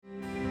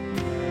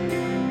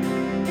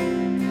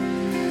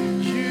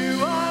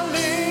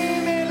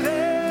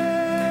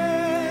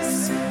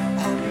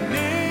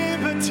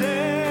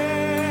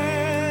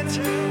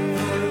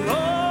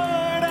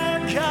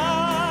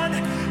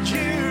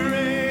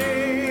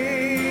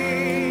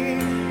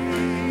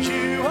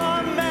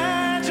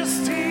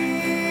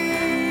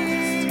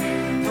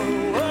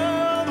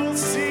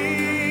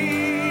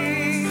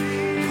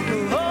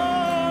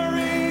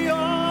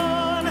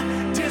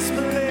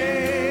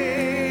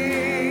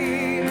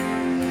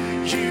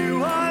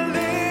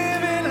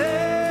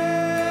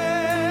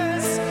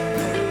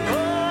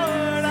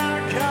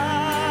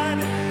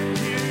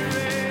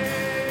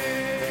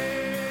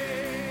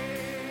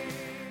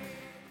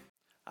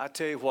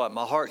tell you what,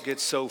 my heart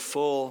gets so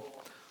full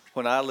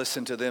when I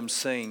listen to them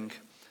sing.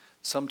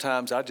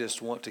 Sometimes I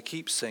just want to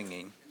keep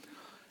singing.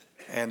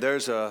 And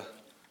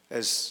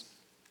as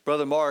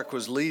Brother Mark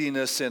was leading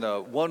us in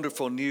a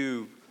wonderful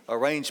new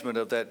arrangement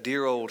of that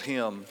dear old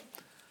hymn,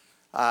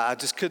 I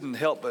just couldn't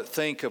help but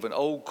think of an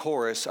old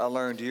chorus I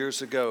learned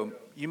years ago.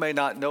 You may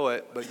not know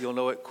it, but you'll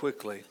know it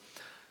quickly.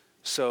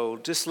 So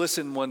just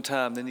listen one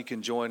time, then you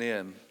can join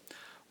in.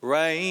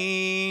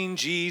 Reign,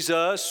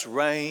 Jesus,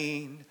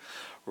 reign.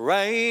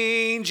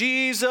 Reign,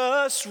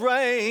 Jesus,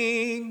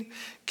 reign.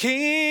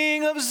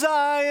 King of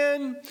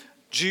Zion,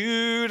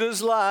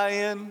 Judah's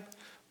Lion.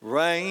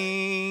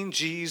 Reign,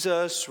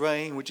 Jesus,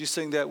 reign. Would you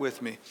sing that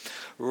with me?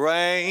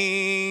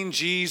 Reign,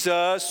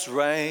 Jesus,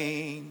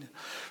 reign.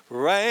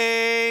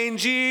 Reign,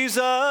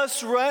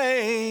 Jesus,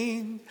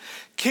 reign.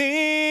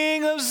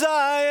 King of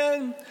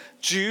Zion,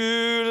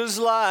 Judah's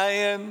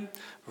Lion.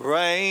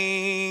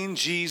 Reign,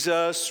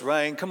 Jesus,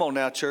 reign. Come on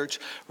now, church.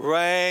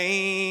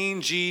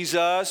 Reign,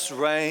 Jesus,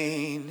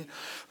 reign.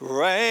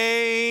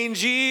 Reign,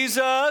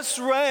 Jesus,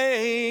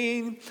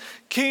 reign.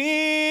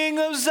 King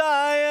of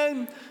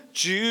Zion,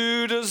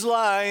 Judah's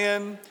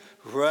Lion.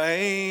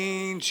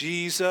 Reign,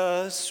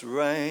 Jesus,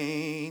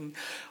 reign.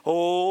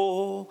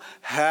 Oh,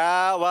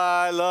 how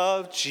I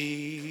love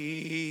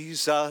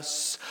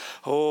Jesus.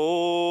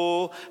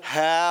 Oh,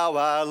 how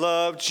I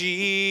love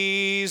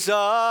Jesus.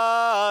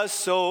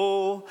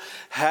 Oh,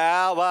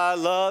 how I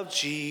love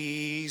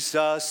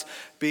Jesus,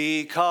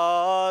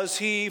 because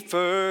he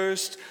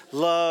first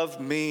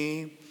loved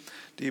me.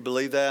 Do you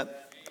believe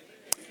that?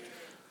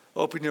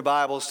 Open your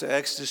Bibles to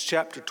Exodus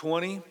chapter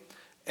 20.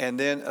 And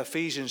then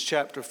Ephesians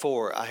chapter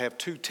 4. I have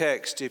two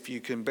texts, if you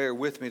can bear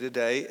with me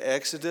today.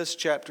 Exodus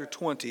chapter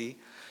 20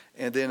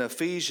 and then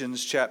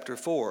Ephesians chapter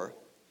 4.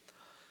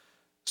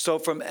 So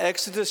from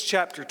Exodus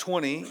chapter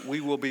 20,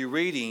 we will be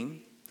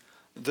reading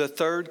the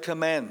third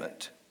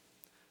commandment,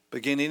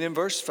 beginning in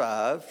verse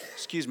 7,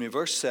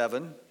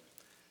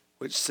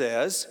 which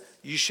says,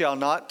 "You shall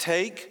not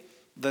take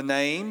the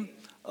name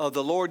of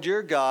the Lord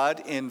your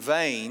God in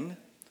vain,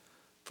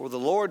 for the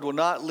Lord will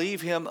not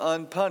leave him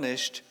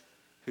unpunished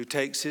who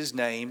takes his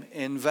name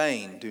in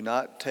vain." Do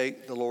not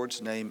take the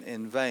Lord's name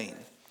in vain.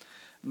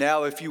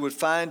 Now, if you would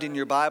find in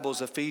your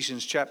Bibles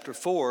Ephesians chapter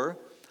 4,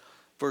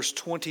 verse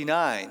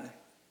 29,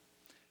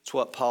 it's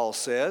what Paul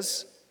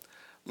says.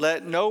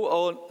 Let no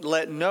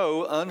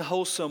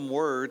unwholesome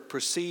word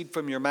proceed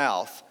from your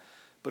mouth,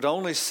 but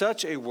only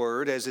such a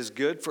word as is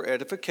good for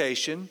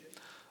edification,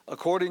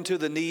 according to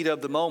the need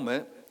of the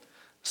moment,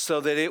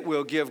 so that it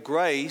will give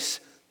grace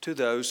to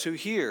those who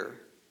hear.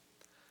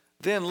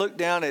 Then look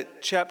down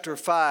at chapter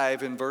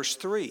 5 and verse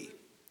 3.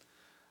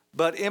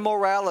 But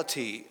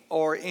immorality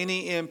or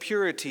any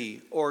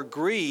impurity or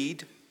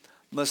greed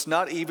must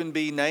not even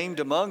be named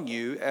among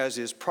you, as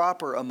is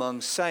proper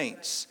among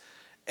saints.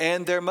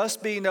 And there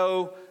must be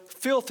no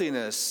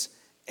filthiness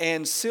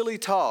and silly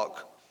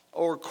talk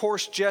or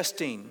coarse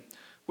jesting,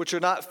 which are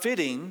not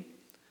fitting,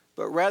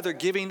 but rather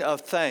giving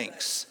of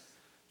thanks.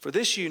 For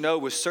this you know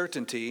with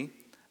certainty,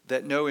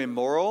 that no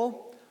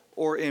immoral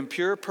or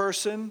impure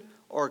person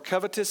or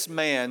covetous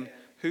man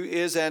who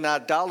is an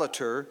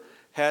idolater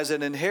has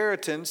an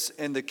inheritance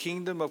in the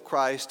kingdom of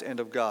Christ and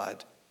of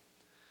God.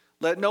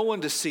 Let no one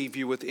deceive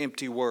you with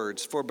empty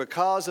words, for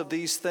because of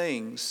these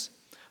things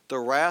the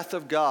wrath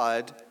of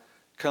God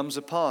comes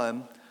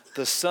upon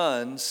the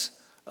sons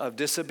of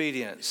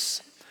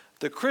disobedience.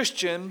 The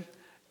Christian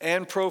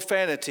and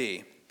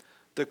profanity.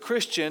 The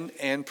Christian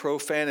and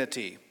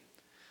profanity.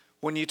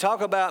 When you talk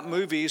about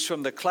movies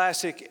from the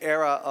classic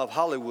era of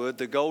Hollywood,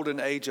 the golden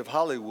age of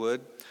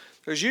Hollywood,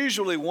 there's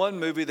usually one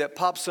movie that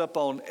pops up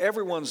on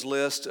everyone's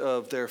list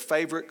of their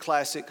favorite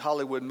classic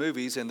Hollywood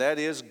movies, and that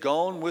is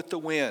Gone with the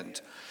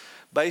Wind.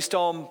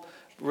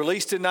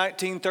 Released in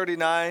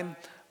 1939,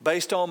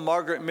 based on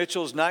Margaret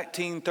Mitchell's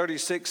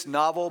 1936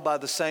 novel by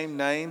the same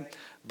name,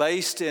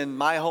 based in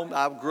my home.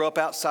 I grew up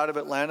outside of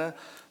Atlanta.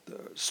 The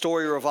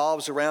story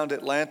revolves around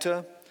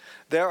Atlanta.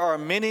 There are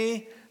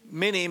many,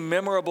 many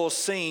memorable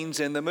scenes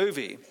in the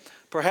movie.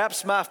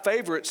 Perhaps my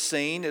favorite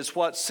scene is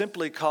what's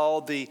simply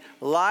called the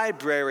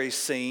library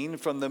scene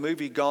from the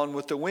movie Gone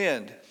with the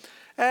Wind.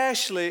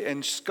 Ashley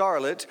and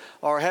Scarlett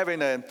are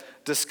having a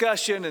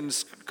discussion, and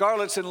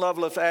Scarlett's in love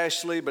with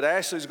Ashley, but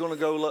Ashley's going to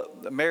go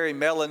marry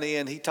Melanie,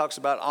 and he talks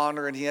about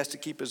honor, and he has to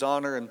keep his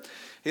honor. And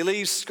he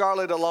leaves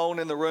Scarlett alone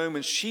in the room,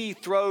 and she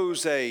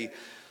throws a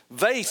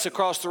vase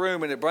across the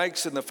room, and it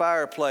breaks in the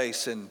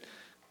fireplace. And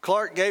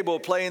Clark Gable,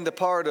 playing the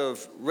part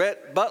of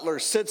Rhett Butler,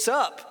 sits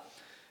up.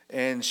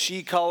 And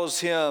she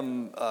calls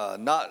him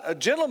not a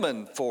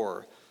gentleman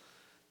for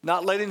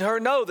not letting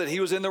her know that he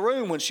was in the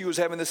room when she was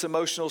having this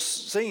emotional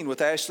scene with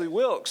Ashley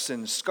Wilkes.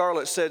 And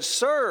Scarlett said,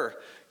 "Sir,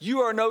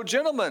 you are no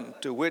gentleman,"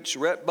 to which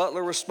Rhett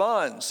Butler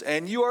responds,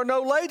 "And you are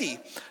no lady,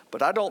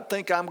 but I don't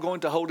think I'm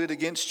going to hold it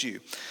against you."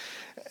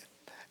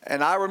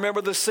 And I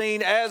remember the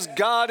scene, "As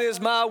God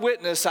is my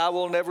witness, I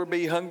will never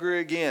be hungry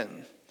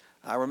again."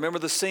 I remember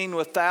the scene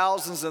with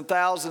thousands and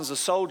thousands of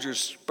soldiers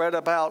spread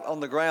about on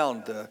the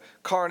ground, the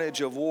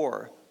carnage of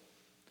war.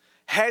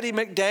 Hattie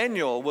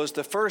McDaniel was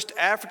the first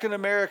African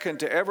American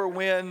to ever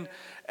win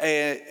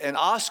an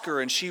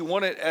Oscar, and she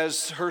won it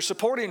as her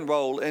supporting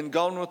role in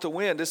Gone with the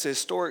Wind. It's a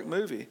historic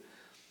movie.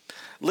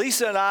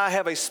 Lisa and I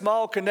have a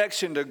small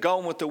connection to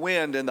Gone with the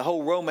Wind and the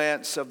whole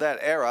romance of that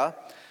era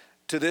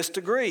to this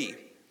degree.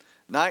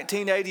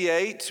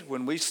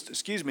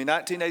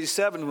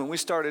 1987, when we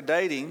started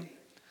dating,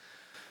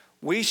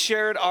 we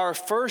shared our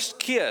first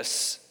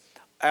kiss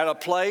at a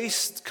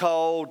place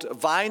called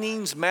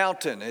Vinings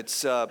Mountain.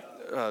 It's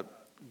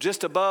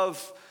just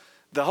above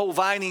the whole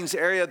Vinings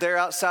area there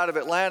outside of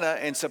Atlanta,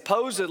 and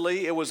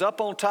supposedly it was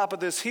up on top of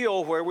this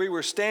hill where we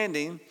were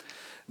standing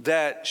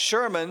that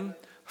Sherman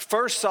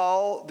first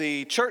saw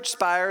the church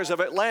spires of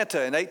Atlanta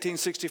in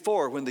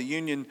 1864 when the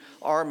Union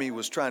Army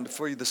was trying to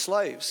free the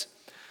slaves.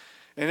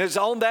 And it's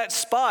on that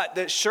spot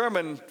that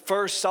Sherman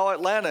first saw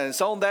Atlanta. And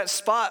it's on that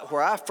spot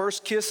where I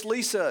first kissed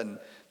Lisa in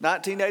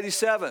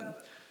 1987.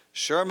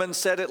 Sherman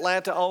set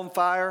Atlanta on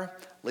fire.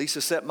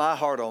 Lisa set my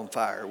heart on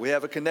fire. We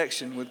have a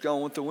connection with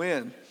Gone with the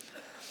Wind.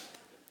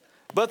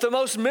 But the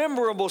most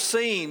memorable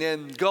scene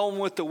in Gone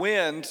with the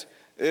Wind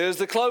is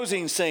the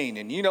closing scene.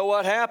 And you know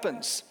what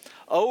happens.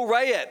 Oh,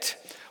 Rayett.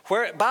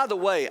 Where, by the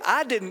way,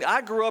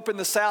 I grew up in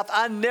the South.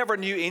 I never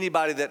knew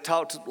anybody that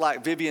talked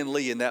like Vivian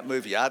Lee in that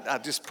movie. I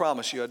just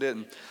promise you I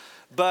didn't.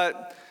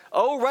 But,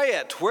 oh,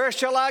 Rayett, where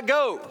shall I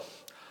go?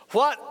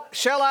 What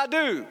shall I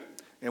do?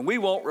 And we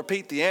won't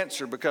repeat the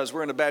answer because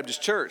we're in a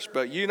Baptist church.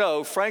 But you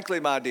know, frankly,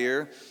 my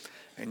dear,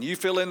 and you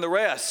fill in the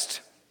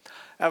rest.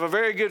 I have a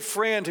very good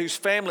friend whose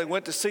family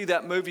went to see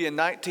that movie in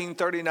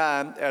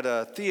 1939 at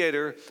a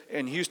theater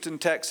in Houston,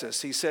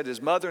 Texas. He said his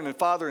mother and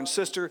father and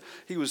sister,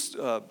 he was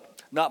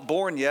not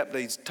born yet, but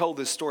he's told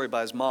this story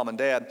by his mom and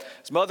dad.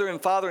 His mother and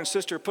father and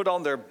sister put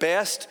on their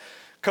best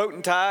coat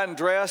and tie and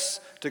dress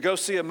to go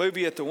see a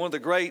movie at one of the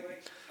great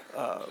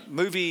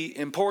movie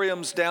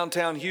emporiums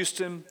downtown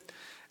Houston.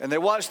 And they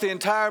watched the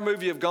entire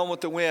movie of Gone with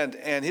the Wind.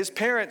 And his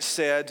parents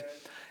said,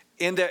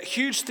 in that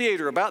huge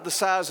theater about the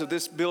size of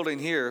this building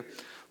here,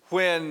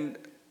 when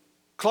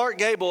Clark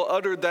Gable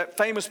uttered that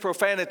famous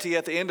profanity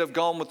at the end of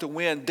Gone with the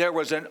Wind, there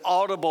was an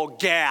audible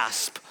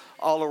gasp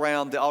all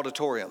around the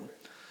auditorium.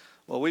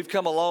 Well, we've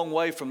come a long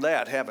way from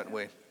that, haven't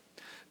we?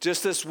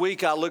 Just this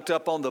week, I looked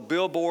up on the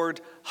Billboard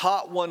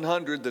Hot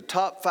 100, the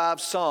top 5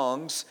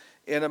 songs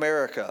in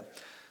America.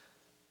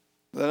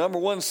 The number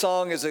 1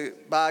 song is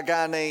by a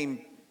guy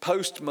named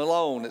Post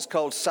Malone. It's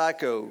called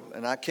Psycho,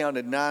 and I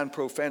counted 9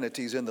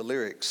 profanities in the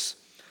lyrics.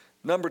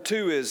 Number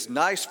 2 is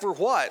Nice for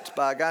What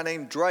by a guy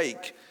named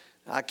Drake.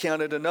 I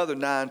counted another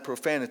 9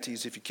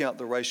 profanities if you count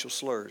the racial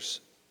slurs.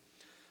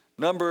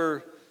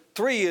 Number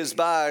 3 is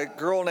by a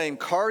girl named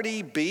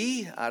Cardi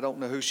B. I don't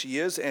know who she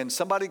is. And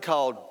somebody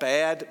called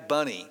Bad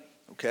Bunny.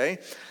 Okay?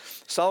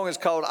 The song is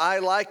called I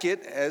Like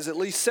It. Has at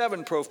least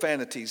 7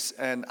 profanities.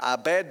 And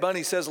Bad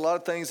Bunny says a lot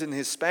of things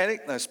in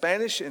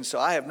Spanish. And so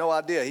I have no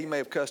idea. He may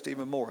have cussed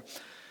even more.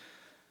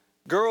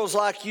 Girls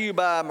Like You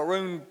by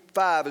Maroon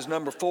 5 is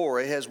number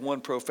 4. It has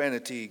 1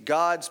 profanity.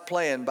 God's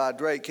Plan by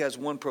Drake has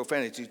 1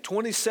 profanity.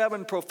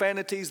 27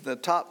 profanities in the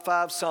top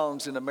 5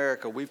 songs in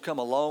America. We've come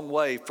a long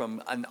way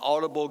from an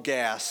audible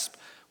gasp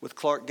with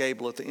Clark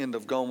Gable at the end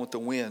of Gone with the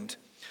Wind.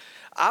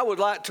 I would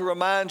like to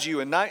remind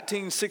you, in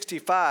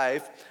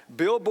 1965,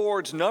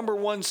 Billboard's number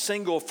 1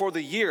 single for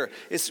the year.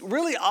 It's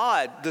really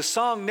odd. The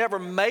song never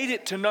made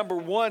it to number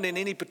 1 in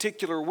any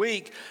particular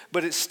week,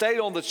 but it stayed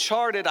on the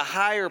chart at a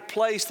higher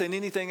place than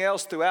anything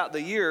else throughout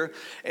the year.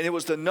 And it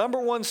was the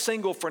number 1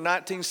 single for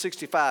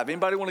 1965.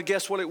 Anybody want to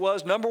guess what it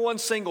was? Number 1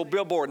 single,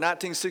 Billboard,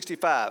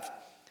 1965.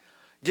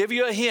 Give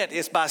you a hint.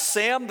 It's by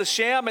Sam the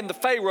Sham and the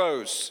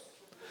Pharaohs.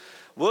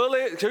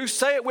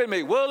 Say it with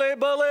me. Wooly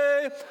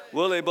bully,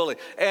 wooly bully.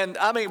 And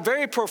I mean,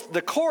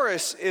 the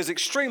chorus is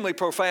extremely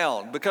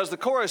profound because the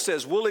chorus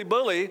says, woolly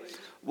bully,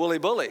 woolly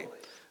bully,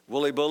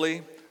 woolly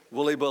bully,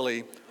 woolly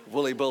bully,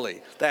 woolly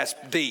bully. That's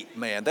deep,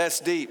 man. That's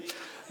deep.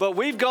 But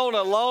we've gone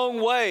a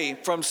long way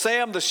from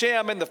Sam the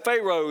Sham and the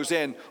Pharaohs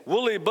and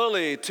woolly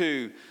bully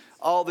to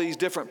all these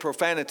different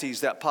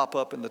profanities that pop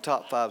up in the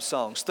top 5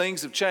 songs.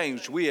 Things have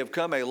changed. We have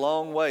come a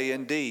long way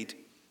indeed.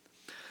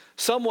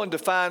 Someone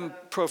defined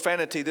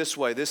profanity this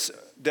way. This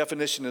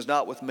definition is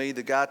not with me.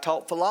 The guy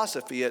taught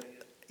philosophy at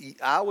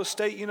Iowa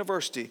State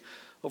University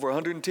over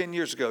 110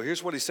 years ago.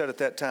 Here's what he said at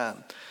that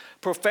time.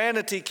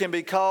 Profanity can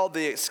be called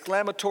the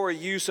exclamatory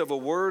use of a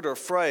word or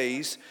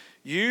phrase,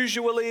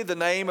 usually the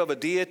name of a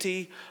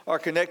deity or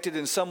connected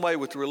in some way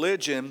with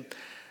religion,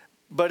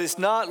 but it's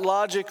not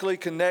logically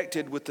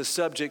connected with the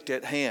subject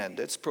at hand.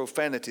 That's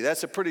profanity.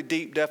 That's a pretty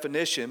deep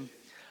definition.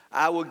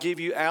 I will give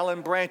you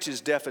Alan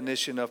Branch's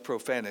definition of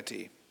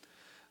profanity.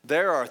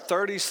 There are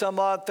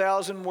 30-some-odd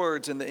thousand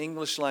words in the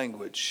English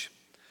language,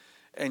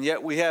 and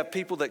yet we have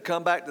people that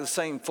come back to the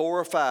same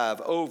 4 or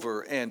 5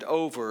 over and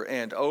over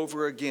and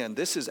over again.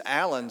 This is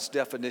Alan's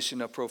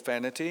definition of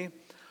profanity.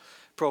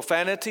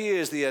 Profanity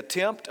is the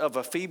attempt of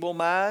a feeble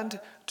mind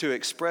to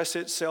express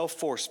itself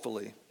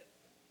forcefully.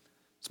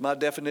 It's my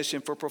definition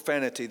for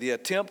profanity, the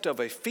attempt of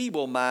a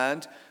feeble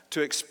mind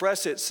to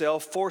express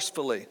itself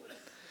forcefully.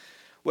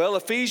 Well,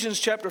 Ephesians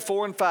chapter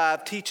 4 and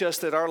 5 teach us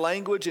that our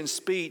language and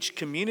speech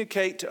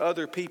communicate to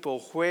other people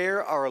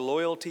where our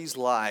loyalties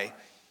lie.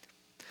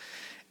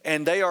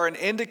 And they are an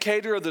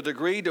indicator of the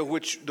degree to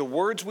which the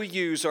words we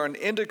use are an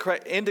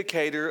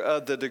indicator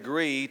of the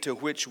degree to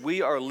which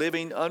we are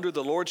living under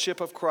the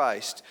lordship of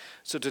Christ.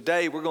 So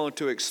today we're going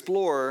to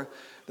explore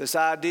this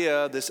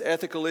idea, this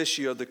ethical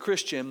issue of the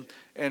Christian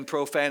and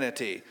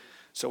profanity.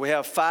 So we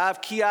have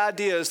 5 key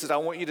ideas that I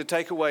want you to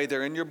take away.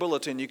 They're in your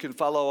bulletin. You can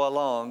follow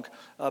along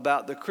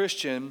about the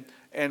Christian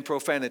and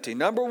profanity.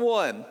 Number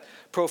 1,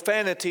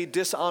 profanity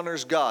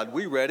dishonors God.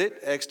 We read it,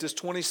 Exodus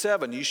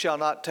 27. You shall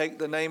not take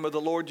the name of the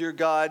Lord your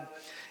God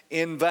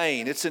in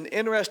vain. It's an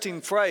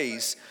interesting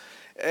phrase,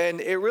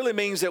 and it really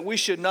means that we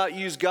should not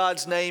use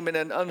God's name in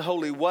an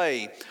unholy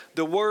way.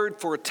 The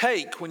word for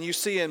take, when you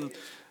see in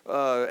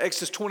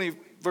Exodus 20,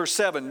 verse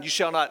 7, you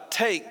shall not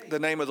take the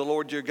name of the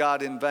Lord your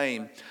God in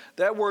vain.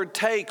 That word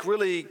take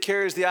really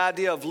carries the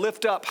idea of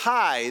lift up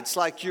high. It's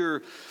like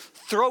you're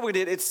throwing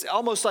it. It's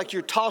almost like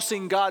you're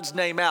tossing God's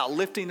name out,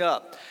 lifting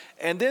up.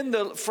 And then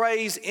the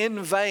phrase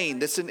in vain.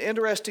 That's an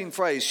interesting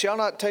phrase. Shall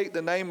not take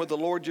the name of the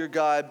Lord your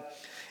God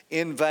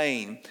in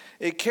vain.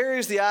 It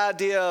carries the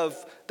idea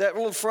of, that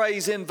little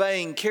phrase in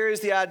vain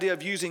carries the idea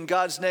of using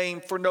God's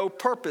name for no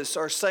purpose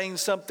or saying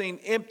something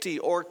empty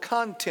or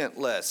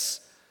contentless.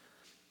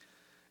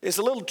 It's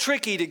a little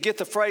tricky to get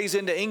the phrase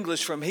into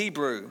English from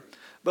Hebrew,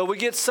 but we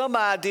get some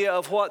idea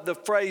of what the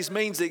phrase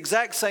means. The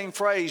exact same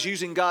phrase,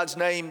 using God's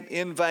name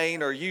in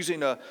vain or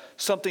using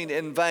something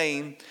in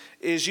vain,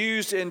 is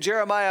used in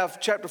Jeremiah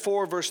chapter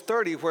 4, verse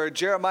 30, where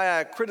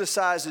Jeremiah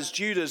criticizes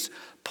Judah's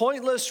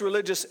pointless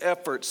religious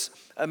efforts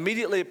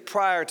immediately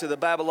prior to the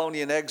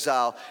Babylonian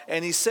exile.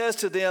 And he says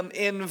to them,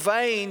 in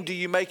vain do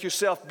you make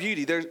yourself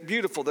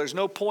beautiful. There's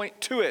no point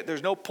to it.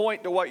 There's no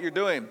point to what you're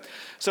doing.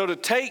 So to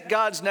take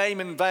God's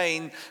name in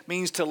vain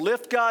means to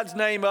lift God's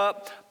name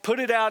up, put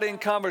it out in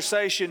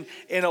conversation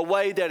in a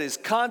way that is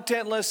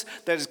contentless,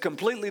 that is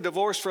completely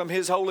divorced from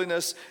His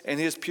holiness and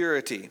His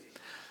purity.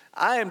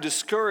 I am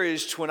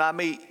discouraged when I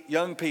meet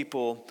young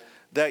people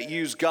that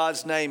use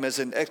God's name as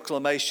an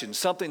exclamation.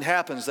 Something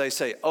happens, they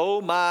say,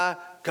 oh my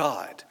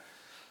God.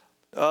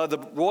 The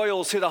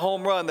Royals hit a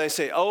home run, they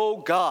say, oh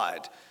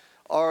God.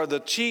 Or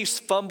the Chiefs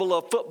fumble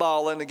a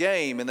football in a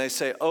game and they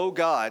say, oh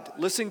God.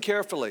 Listen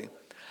carefully.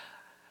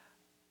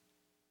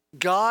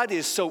 God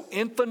is so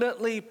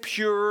infinitely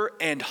pure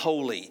and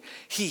holy.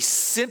 He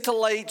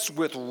scintillates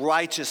with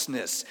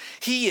righteousness.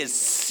 He is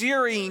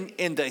searing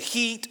in the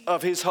heat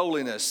of His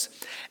holiness.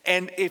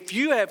 And if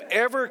you have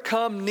ever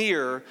come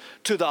near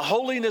to the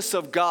holiness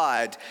of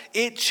God,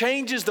 it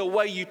changes the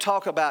way you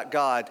talk about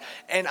God.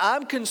 And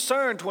I'm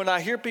concerned when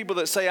I hear people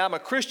that say, I'm a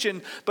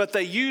Christian, but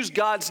they use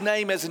God's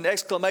name as an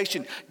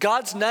exclamation.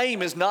 God's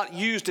name is not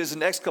used as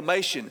an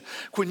exclamation.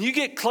 When you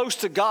get close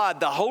to God,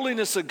 the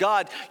holiness of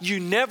God,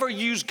 you never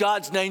use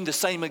God's name the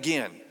same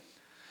again.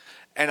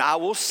 And I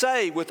will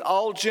say with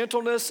all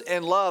gentleness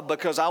and love,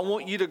 because I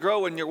want you to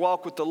grow in your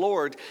walk with the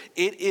Lord,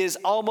 it is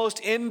almost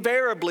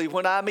invariably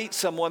when I meet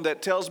someone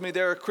that tells me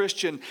they're a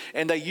Christian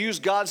and they use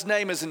God's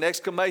name as an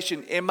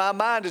exclamation, in my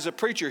mind as a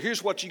preacher,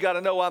 here's what you got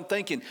to know I'm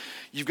thinking.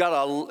 You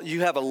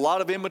have a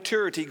lot of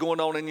immaturity going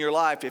on in your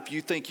life if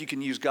you think you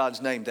can use God's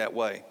name that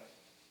way.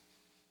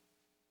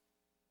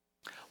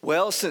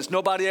 Well, since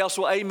nobody else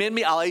will amen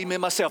me, I'll amen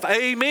myself.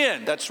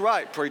 Amen. That's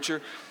right,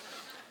 preacher.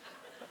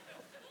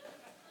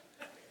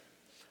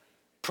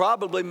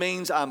 Probably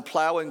means I'm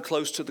plowing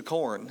close to the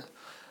corn.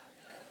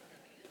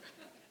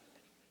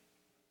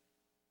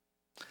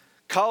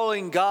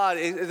 Calling God,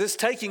 this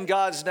taking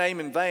God's name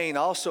in vain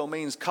also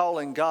means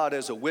calling God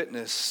as a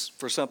witness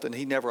for something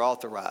He never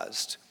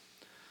authorized.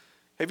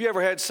 Have you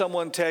ever had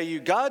someone tell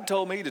you, God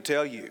told me to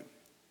tell you?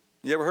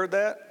 You ever heard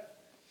that?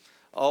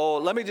 Oh,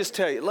 let me just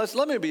tell you,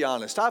 let me be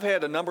honest. I've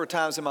had a number of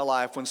times in my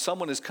life when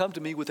someone has come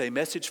to me with a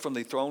message from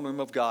the throne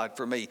room of God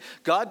for me.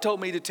 God told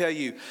me to tell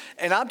you.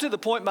 And I'm to the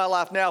point in my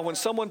life now when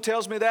someone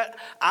tells me that,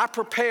 I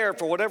prepare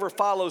for whatever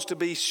follows to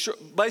be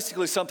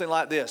basically something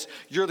like this.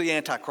 You're the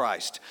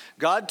Antichrist.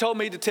 God told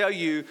me to tell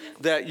you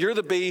that you're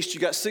the beast. You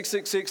got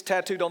 666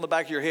 tattooed on the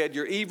back of your head.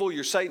 You're evil.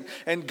 You're Satan.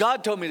 And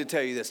God told me to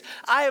tell you this.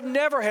 I have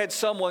never had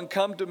someone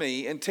come to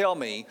me and tell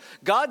me,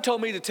 God told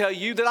me to tell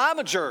you that I'm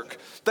a jerk,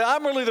 that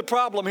I'm really the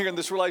problem here in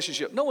this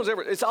relationship. No one's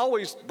ever, it's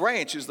always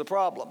Branch is the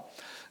problem.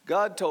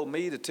 God told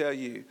me to tell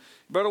you. You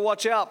better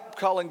watch out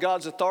calling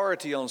God's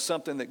authority on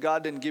something that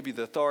God didn't give you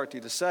the authority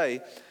to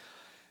say.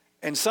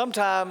 And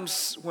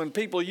sometimes when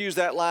people use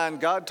that line,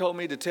 God told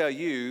me to tell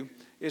you,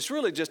 it's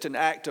really just an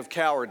act of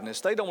cowardness.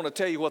 They don't want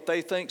to tell you what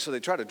they think, so they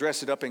try to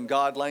dress it up in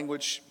God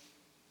language.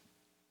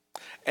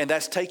 And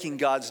that's taking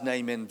God's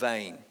name in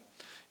vain.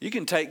 You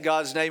can take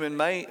God's name in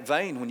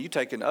vain when you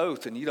take an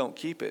oath and you don't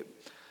keep it.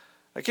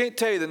 I can't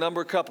tell you the number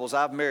of couples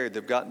I've married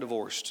that have gotten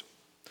divorced.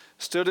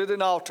 Stood at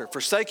an altar,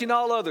 forsaking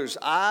all others,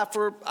 I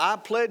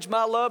pledge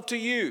my love to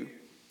you.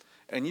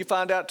 And you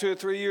find out 2 or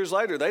 3 years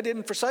later, they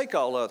didn't forsake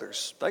all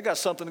others. They got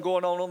something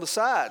going on the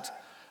side.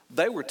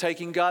 They were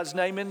taking God's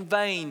name in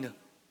vain. Do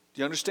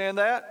you understand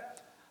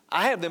that?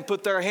 I have them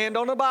put their hand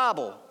on a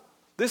Bible.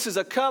 This is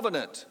a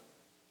covenant.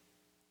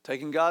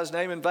 Taking God's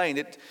name in vain.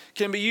 It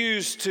can be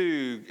used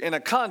in a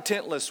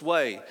contentless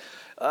way.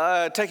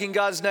 Taking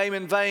God's name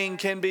in vain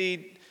can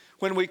be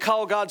when we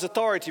call God's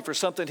authority for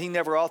something He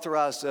never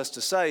authorized us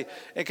to say.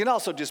 It can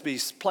also just be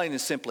plain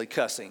and simply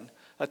cussing,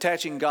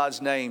 attaching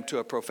God's name to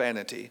a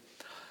profanity.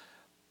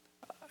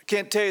 I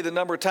can't tell you the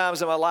number of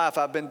times in my life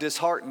I've been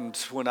disheartened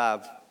when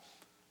I've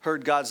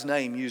heard God's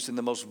name used in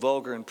the most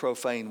vulgar and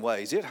profane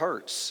ways. It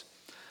hurts.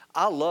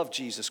 I love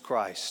Jesus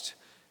Christ.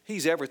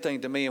 He's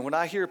everything to me. And when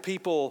I hear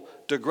people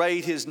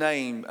degrade His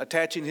name,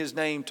 attaching His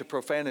name to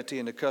profanity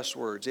and to cuss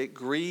words, it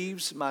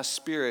grieves my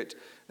spirit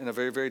in a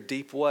very, very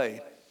deep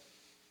way.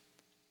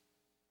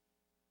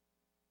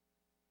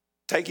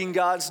 Taking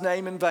God's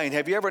name in vain.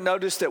 Have you ever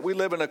noticed that we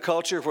live in a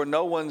culture where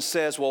no one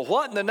says, well,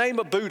 what in the name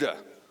of Buddha?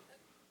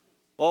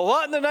 Well,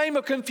 what in the name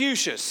of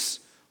Confucius?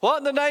 What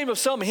in the name of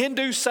some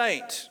Hindu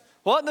saint?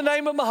 What in the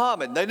name of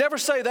Muhammad? They never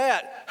say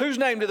that. Whose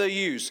name do they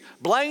use?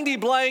 Blanky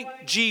blank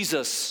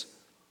Jesus.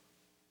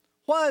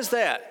 Why is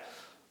that?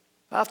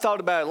 I've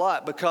thought about it a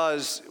lot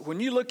because when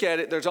you look at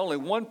it, there's only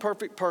one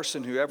perfect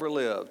person who ever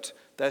lived.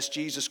 That's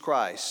Jesus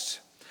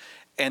Christ.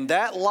 And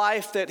that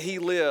life that He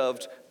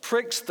lived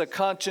pricks the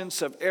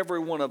conscience of every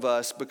one of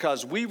us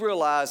because we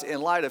realize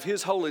in light of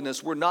His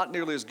holiness, we're not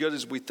nearly as good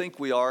as we think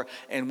we are,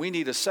 and we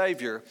need a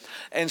Savior.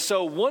 And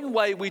so one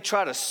way we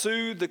try to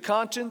soothe the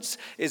conscience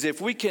is if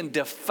we can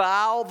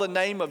defile the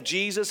name of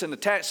Jesus and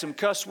attach some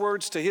cuss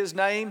words to His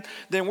name,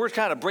 then we're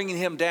kind of bringing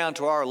Him down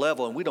to our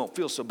level and we don't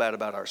feel so bad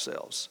about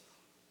ourselves.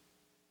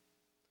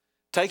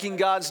 Taking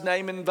God's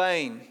name in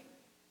vain.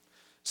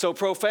 So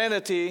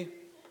profanity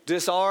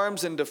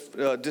disarms and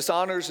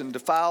dishonors and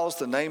defiles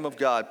the name of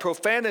God.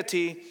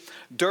 Profanity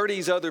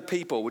dirties other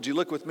people. Would you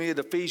look with me at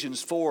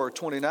Ephesians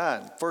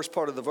 4:29, first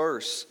part of the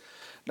verse?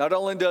 Not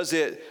only does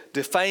it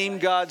defame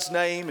God's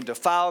name and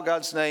defile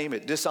God's name,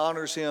 it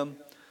dishonors Him,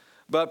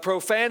 but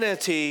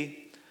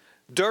profanity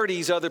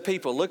dirties other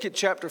people. Look at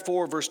chapter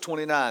 4, verse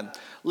 29.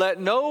 Let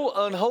no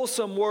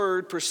unwholesome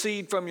word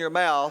proceed from your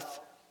mouth,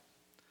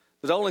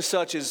 but only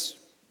such as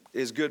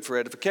is good for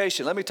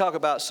edification. Let me talk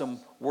about some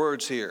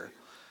words here.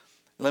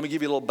 Let me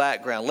give you a little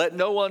background. Let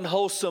no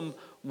unwholesome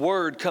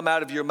word come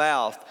out of your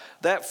mouth.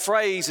 That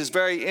phrase is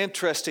very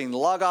interesting.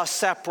 Logos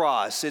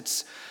sapros.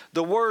 It's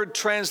the word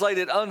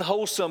translated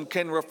unwholesome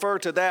can refer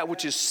to that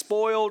which is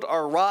spoiled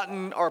or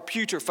rotten or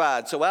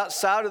putrefied. So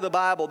outside of the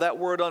Bible, that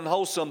word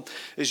unwholesome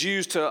is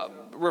used to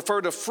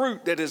refer to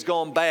fruit that has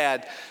gone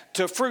bad,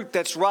 to fruit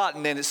that's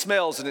rotten and it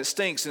smells and it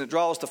stinks and it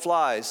draws the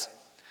flies.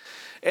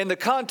 In the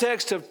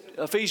context of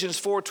Ephesians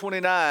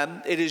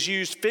 4:29, it is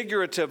used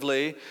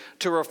figuratively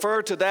to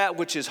refer to that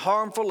which is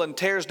harmful and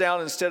tears down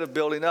instead of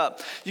building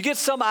up. You get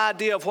some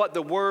idea of what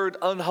the word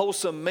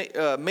unwholesome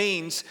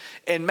means.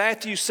 In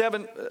Matthew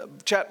 7,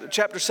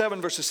 chapter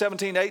 7, verses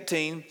 17,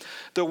 18,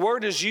 the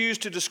word is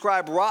used to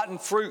describe rotten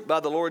fruit by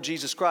the Lord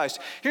Jesus Christ.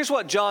 Here's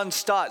what John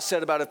Stott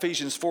said about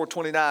Ephesians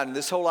 4:29 and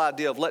this whole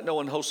idea of let no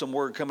unwholesome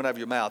word come out of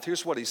your mouth.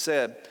 Here's what he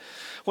said.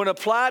 When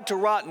applied to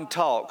rotten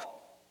talk,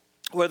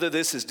 whether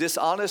this is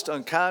dishonest,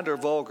 unkind, or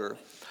vulgar,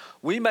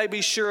 we may be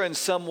sure in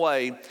some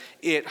way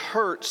it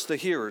hurts the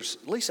hearers.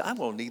 Lisa, I'm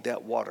going to need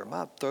that water.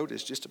 My throat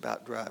is just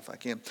about dry if I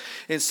can.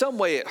 In some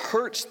way it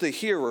hurts the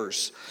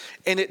hearers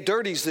and it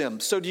dirties them.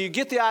 So do you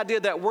get the idea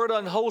that word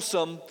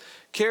unwholesome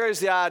carries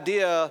the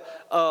idea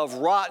of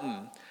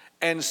rotten?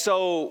 And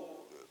so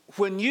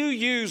when you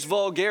use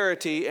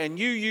vulgarity and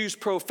you use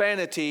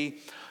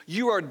profanity,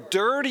 you are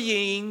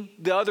dirtying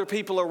the other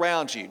people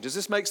around you. Does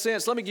this make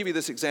sense? Let me give you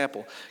this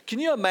example. Can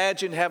you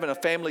imagine having a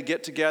family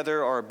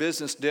get-together or a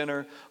business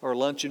dinner or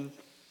luncheon,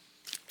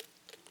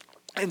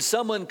 and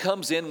someone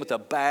comes in with a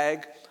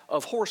bag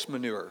of horse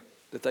manure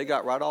that they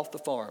got right off the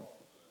farm?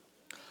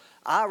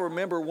 I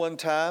remember one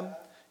time,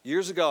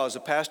 years ago, I was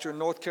a pastor in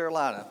North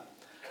Carolina.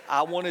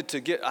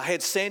 We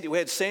had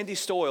sandy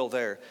soil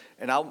there,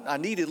 and I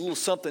needed a little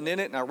something in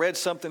it, and I read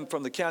something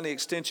from the county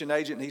extension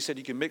agent, and he said,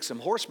 you can mix some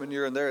horse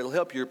manure in there, it'll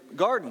help your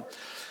garden.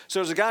 So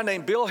there's a guy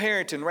named Bill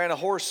Harrington, ran a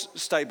horse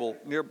stable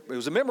near, he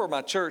was a member of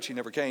my church, he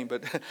never came,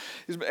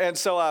 and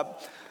so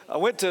I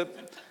went to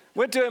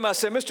him, I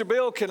said, Mr.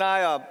 Bill, can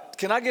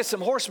I get some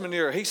horse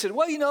manure? He said,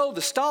 well, you know,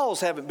 the stalls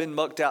haven't been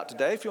mucked out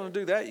today. If you want to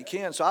do that, you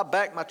can. So I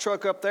backed my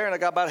truck up there, and I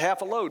got about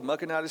half a load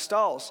mucking out his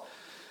stalls.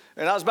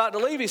 And I was about to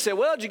leave. He said,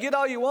 well, did you get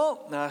all you want?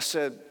 And I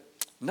said,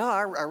 no,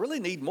 I really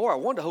need more. I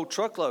wanted a whole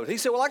truckload. He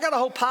said, well, I got a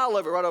whole pile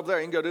of it right over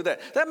there. You can go do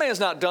that. That man's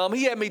not dumb.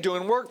 He had me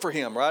doing work for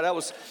him, right? I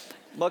was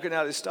mucking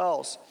out his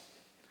stalls.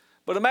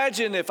 But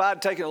imagine if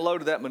I'd taken a load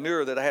of that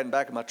manure that I had in the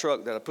back of my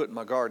truck that I put in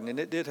my garden, and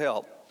it did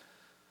help.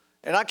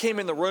 And I came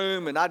in the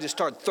room, and I just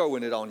started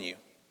throwing it on you.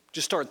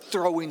 Just started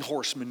throwing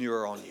horse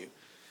manure on you.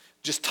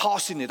 Just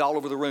tossing it all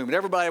over the room. And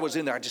everybody was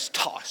in there, I just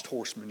tossed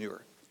horse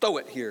manure. Throw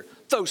it here,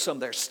 throw some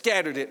there,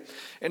 scattered it.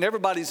 And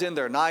everybody's in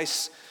their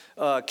nice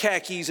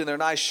khakis and their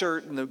nice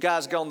shirt, and the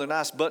guys got on their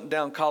nice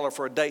button-down collar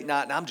for a date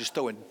night, and I'm just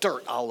throwing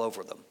dirt all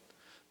over them,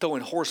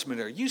 throwing horse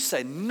manure. You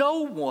say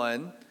no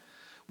one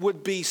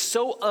would be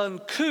so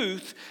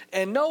uncouth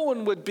and no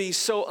one would be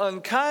so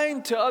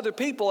unkind to other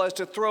people as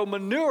to throw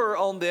manure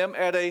on them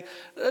at a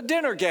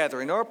dinner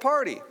gathering or a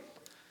party.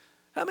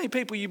 How many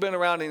people you've been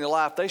around in your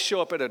life, they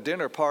show up at a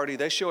dinner party,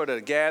 they show up at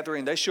a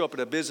gathering, they show up at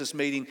a business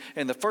meeting,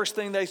 and the first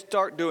thing they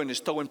start doing is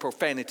throwing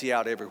profanity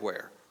out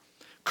everywhere.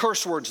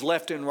 Curse words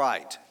left and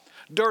right.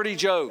 Dirty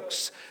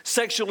jokes,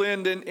 sexual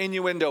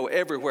innuendo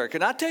everywhere.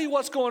 Can I tell you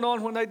what's going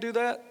on when they do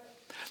that?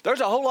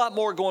 There's a whole lot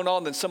more going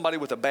on than somebody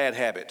with a bad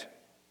habit.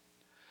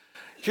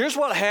 Here's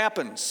what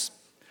happens.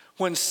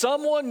 When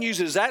someone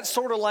uses that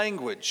sort of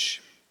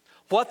language,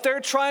 what they're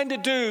trying to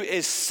do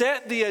is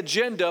set the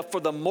agenda for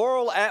the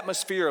moral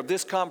atmosphere of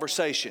this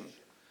conversation.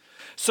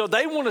 So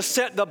they want to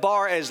set the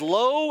bar as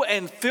low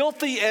and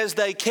filthy as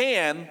they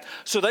can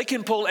so they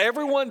can pull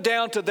everyone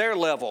down to their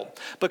level.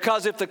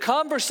 Because if the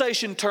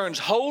conversation turns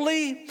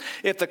holy,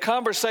 if the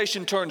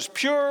conversation turns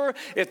pure,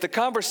 if the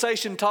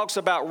conversation talks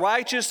about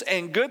righteous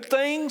and good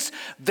things,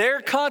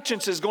 their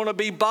conscience is going to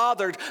be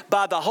bothered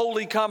by the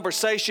holy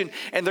conversation,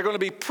 and they're going to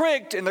be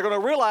pricked and they're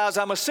going to realize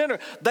I'm a sinner.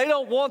 They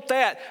don't want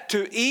that.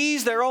 To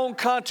ease their own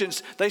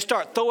conscience, they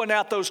start throwing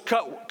out those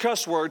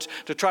cuss words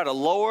to try to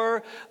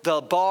lower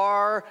the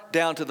bar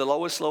down to the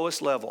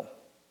lowest level.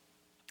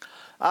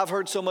 I've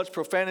heard so much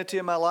profanity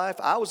in my life.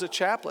 I was a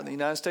chaplain in the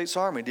United States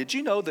Army. Did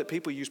you know that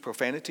people use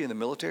profanity in the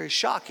military?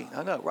 Shocking.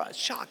 I know, right?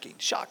 Shocking.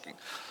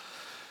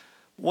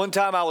 One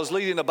time I was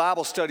leading a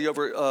Bible study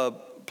over a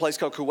place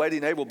called Kuwaiti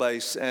Naval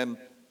Base, and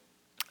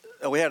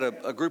we had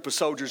a group of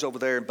soldiers over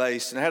there in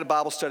base, and I had a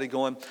Bible study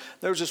going.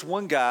 There was this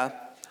one guy,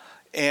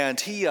 and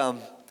he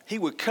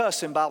would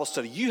cuss in Bible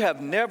study. You have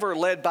never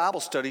led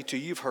Bible study till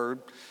you've heard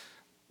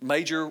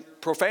major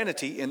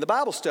profanity in the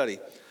Bible study.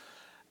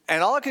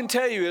 And all I can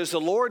tell you is the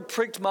Lord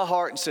pricked my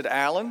heart and said,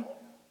 Alan,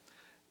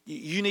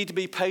 you need to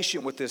be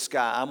patient with this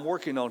guy. I'm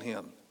working on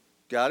him.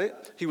 Got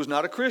it? He was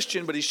not a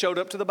Christian, but he showed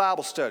up to the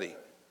Bible study.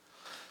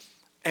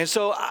 And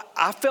so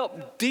I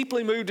felt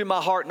deeply moved in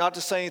my heart not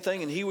to say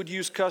anything, and he would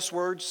use cuss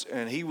words,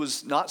 and he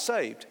was not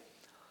saved.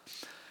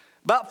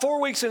 About 4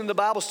 weeks into the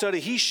Bible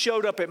study, he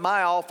showed up at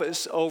my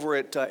office over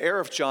at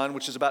Arifjan,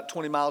 which is about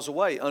 20 miles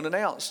away,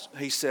 unannounced.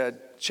 He said,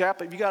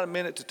 Chap, have you got a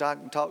minute to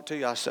talk to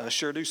you? I said, I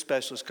sure do,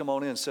 specialist. Come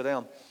on in, sit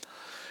down.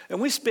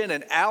 And we spent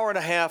an hour and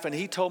a half, and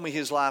he told me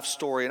his life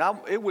story. And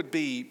it would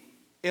be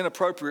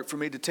inappropriate for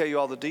me to tell you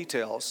all the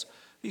details.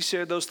 He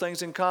shared those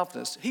things in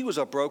confidence. He was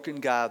a broken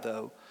guy,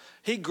 though.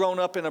 He'd grown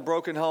up in a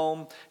broken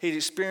home. He'd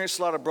experienced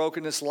a lot of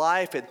brokenness.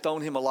 Life had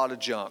thrown him a lot of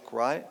junk,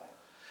 right?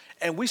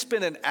 And we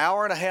spent an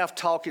hour and a half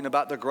talking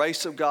about the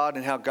grace of God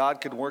and how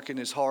God could work in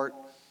his heart.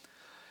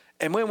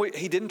 And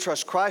he didn't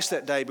trust Christ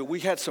that day, but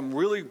we had some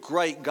really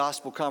great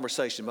gospel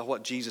conversation about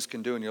what Jesus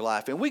can do in your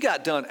life. And we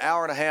got done an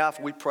hour and a half.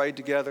 We prayed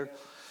together.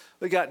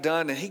 We got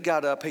done, and he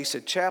got up. He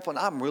said, Chaplain,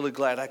 I'm really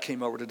glad I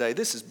came over today.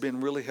 This has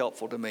been really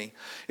helpful to me.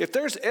 If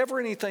there's ever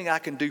anything I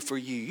can do for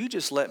you, you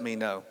just let me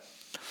know.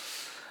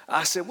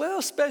 I said,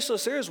 well,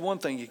 specialist, there's one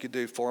thing you could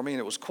do for me. And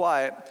it was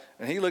quiet.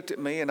 And he looked at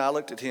me, and I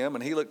looked at him,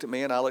 and he looked at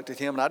me, and I looked at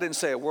him. And I didn't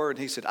say a word. And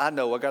he said, I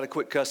know, I got to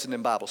quit cussing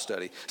in Bible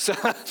study. So,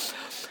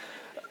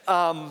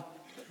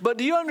 but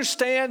do you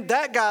understand?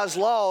 That guy's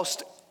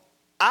lost.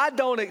 I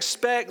don't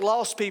expect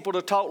lost people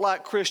to talk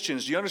like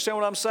Christians. Do you understand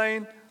what I'm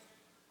saying?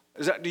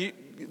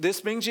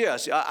 This means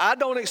yes. I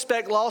don't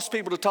expect lost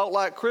people to talk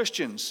like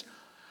Christians.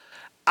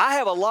 I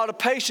have a lot of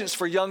patience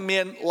for young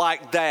men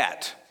like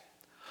that.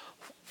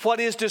 What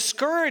is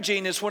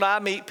discouraging is when I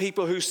meet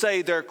people who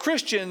say they're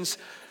Christians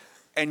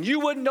and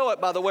you wouldn't know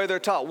it by the way they're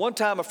taught. One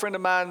time a friend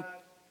of mine,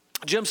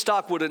 Jim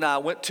Stockwood, and I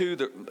went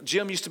to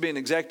Jim used to be an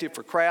executive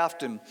for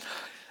Kraft, and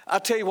I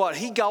tell you what,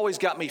 he always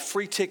got me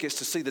free tickets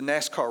to see the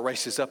NASCAR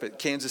races up at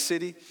Kansas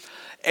City.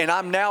 And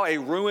I'm now a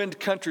ruined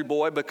country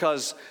boy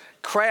because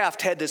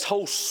Kraft had this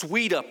whole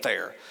suite up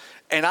there.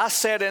 And I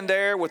sat in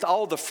there with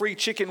all the free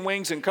chicken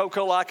wings and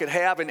Coca-Cola I could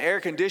have and air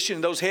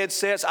conditioning, those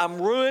headsets.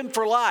 I'm ruined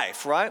for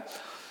life, right?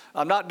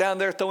 I'm not down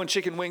there throwing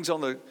chicken wings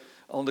on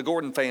the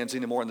Gordon fans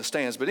anymore in the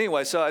stands. But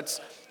anyway, so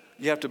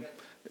you have to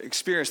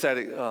experience that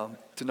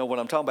to know what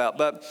I'm talking about.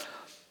 But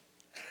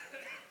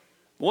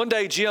one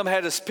day Jim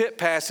had his pit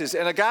passes,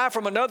 and a guy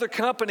from another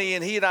company,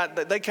 and he and I,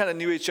 they kind of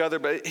knew each other,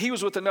 but he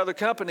was with another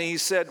company. He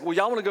said, well,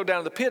 y'all want to go down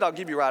to the pit? I'll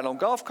give you a ride on a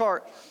golf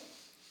cart.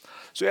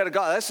 So we had a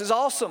golf. This is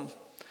awesome.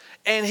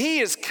 And he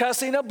is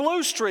cussing a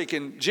blue streak.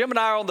 And Jim and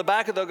I are on the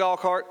back of the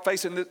golf cart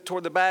facing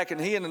toward the back, and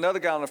he and another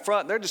guy on the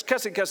front. And they're just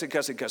cussing.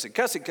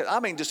 I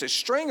mean, just a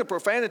string of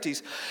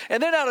profanities.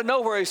 And then out of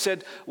nowhere he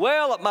said,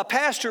 well, my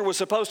pastor was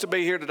supposed to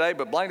be here today,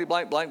 but blankety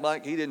blank, blank,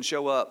 blank, he didn't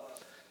show up.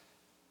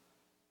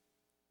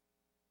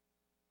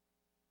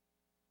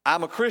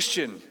 I'm a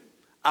Christian.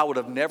 I would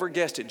have never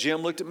guessed it.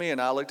 Jim looked at me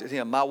and I looked at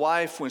him. My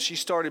wife, when she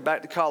started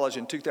back to college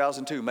in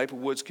 2002, Maple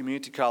Woods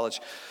Community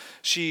College,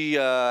 she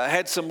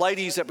had some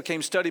ladies that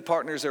became study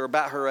partners that were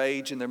about her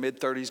age in their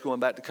mid-30s going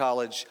back to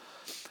college.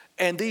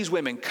 And these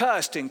women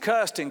cussed and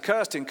cussed and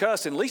cussed and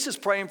cussed. And Lisa's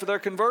praying for their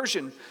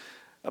conversion.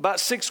 About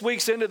 6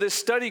 weeks into this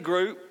study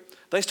group,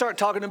 They start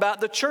talking about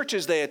the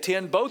churches they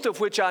attend, both of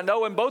which I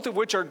know and both of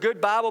which are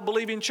good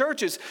Bible-believing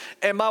churches.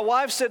 And my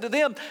wife said to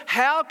them,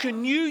 how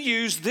can you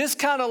use this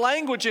kind of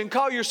language and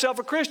call yourself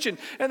a Christian?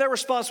 And their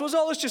response was,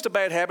 oh, it's just a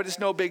bad habit. It's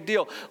no big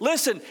deal.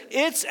 Listen,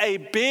 it's a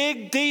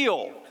big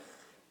deal.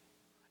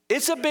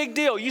 It's a big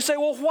deal. You say,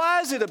 well,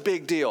 why is it a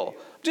big deal?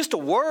 Just a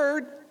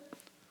word.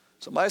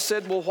 Somebody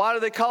said, well, why do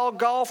they call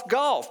golf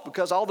golf?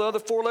 Because all the other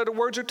four-letter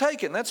words are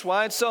taken. That's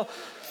why. So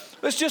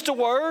it's just a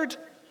word.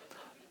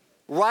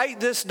 Write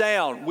this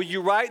down. Will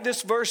you write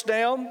this verse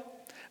down?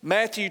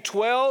 Matthew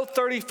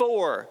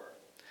 12:34.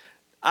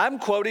 I'm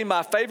quoting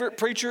my favorite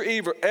preacher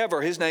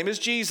ever. His name is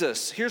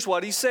Jesus. Here's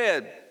what he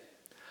said.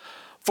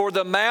 For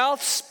the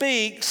mouth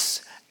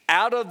speaks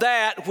out of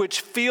that which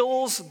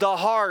fills the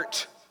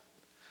heart.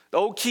 The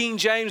old King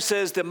James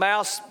says the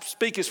mouth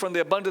speaketh from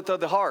the abundance of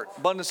the heart,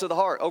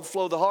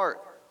 overflow of the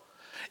heart.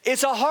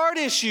 It's a heart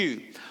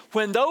issue.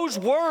 When those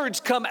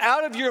words come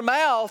out of your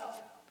mouth,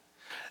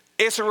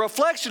 it's a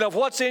reflection of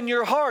what's in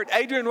your heart.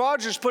 Adrian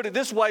Rogers put it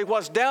this way,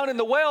 what's down in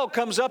the well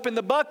comes up in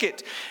the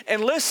bucket.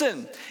 And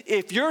listen,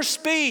 if your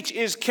speech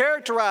is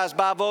characterized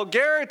by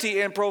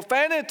vulgarity and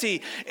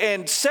profanity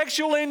and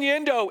sexual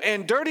innuendo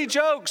and dirty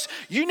jokes,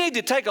 you need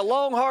to take a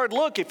long, hard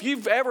look if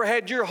you've ever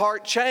had your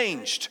heart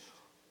changed.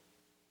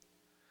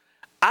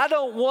 I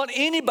don't want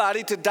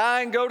anybody to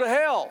die and go to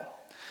hell.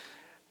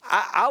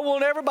 I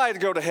want everybody to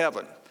go to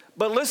heaven.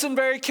 But listen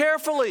very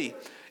carefully.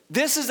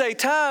 This is a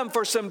time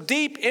for some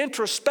deep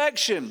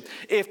introspection.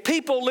 If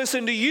people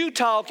listen to you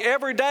talk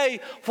every day,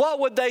 what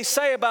would they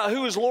say about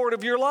who is Lord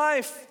of your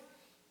life?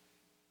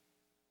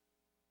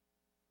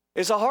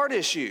 It's a heart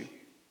issue.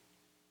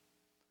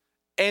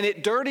 And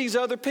it dirties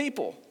other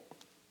people.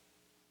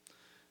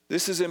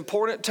 This is an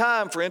important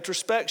time for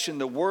introspection.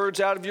 The words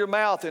out of your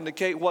mouth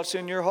indicate what's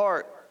in your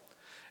heart.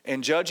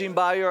 And judging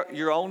by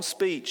your own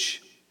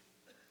speech,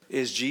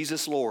 is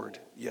Jesus Lord?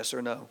 Yes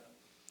or no?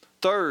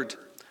 Third,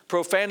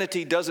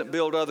 profanity doesn't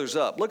build others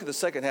up. Look at the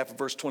second half of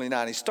verse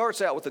 29. He starts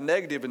out with a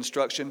negative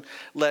instruction,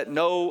 let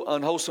no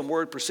unwholesome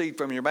word proceed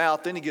from your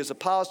mouth. Then he gives a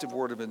positive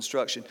word of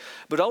instruction.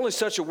 But only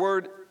such a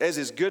word as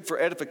is good for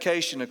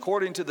edification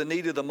according to the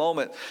need of the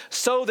moment,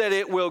 so that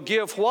it will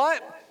give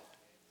what?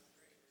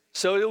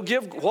 So it'll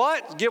give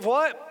what? Give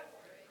what?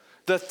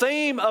 The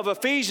theme of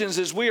Ephesians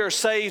is we are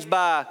saved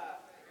by.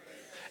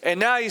 And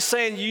now he's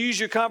saying you use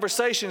your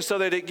conversation so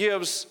that it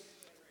gives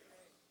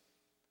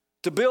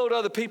to build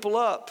other people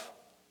up.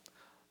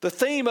 The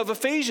theme of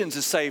Ephesians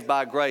is saved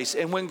by grace.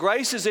 And when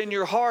grace is in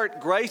your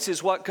heart, grace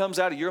is what comes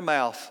out of your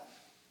mouth.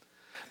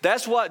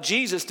 That's what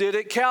Jesus did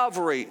at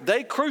Calvary.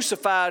 They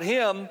crucified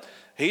him.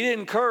 He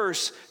didn't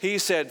curse. He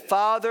said,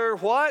 Father,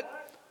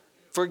 what?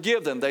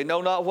 Forgive them. They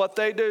know not what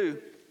they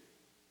do.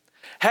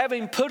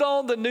 Having put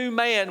on the new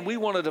man, we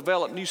want to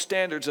develop new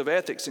standards of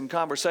ethics and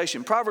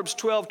conversation. Proverbs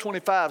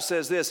 12:25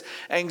 says this,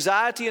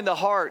 anxiety in the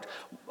heart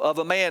of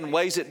a man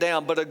weighs it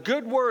down, but a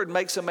good word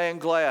makes a man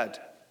glad.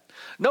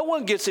 No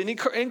one gets any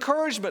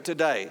encouragement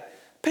today.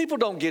 People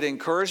don't get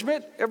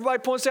encouragement. Everybody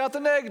points out the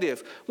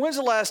negative. When's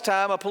the last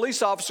time a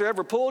police officer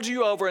ever pulled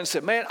you over and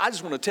said, man, I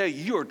just want to tell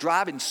you, you are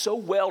driving so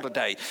well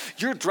today.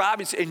 You're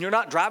driving, and you're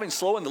not driving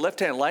slow in the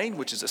left-hand lane,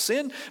 which is a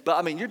sin, but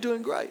I mean, you're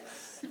doing great.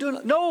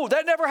 No,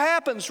 that never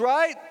happens,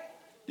 right?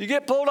 You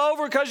get pulled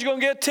over because you're going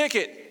to get a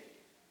ticket.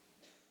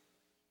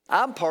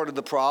 I'm part of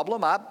the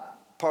problem. I'm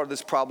part of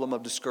this problem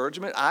of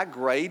discouragement. I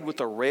grade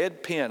with a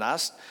red pen.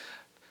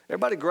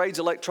 Everybody grades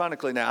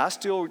electronically now. I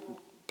steal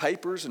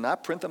papers and I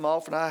print them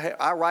off and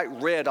I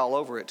write red all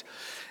over it.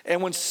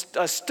 And when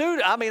a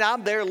student,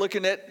 I'm there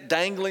looking at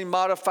dangling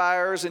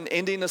modifiers and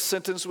ending a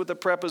sentence with a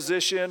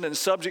preposition and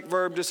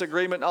subject-verb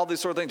disagreement and all these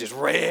sort of things. Just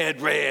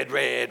red, red,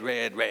 red,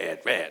 red,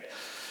 red, red.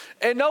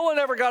 And no one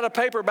ever got a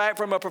paper back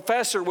from a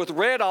professor with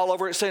red all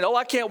over it saying, oh,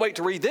 I can't wait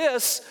to read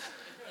this.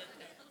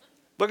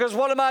 Because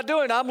what am I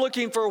doing? I'm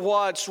looking for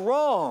what's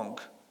wrong.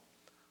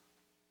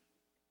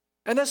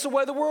 And that's the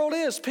way the world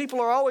is. People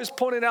are always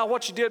pointing out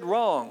what you did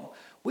wrong.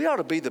 We ought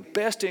to be the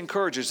best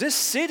encouragers. This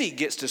city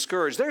gets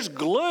discouraged. There's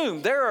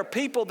gloom. There are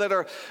people that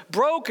are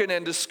broken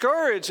and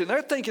discouraged, and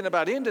they're thinking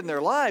about ending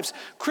their lives.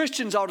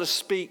 Christians ought to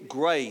speak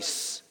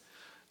grace.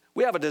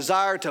 We have a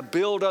desire to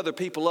build other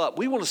people up.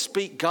 We want to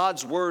speak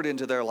God's word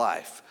into their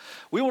life.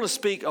 We want to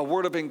speak a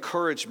word of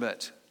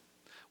encouragement.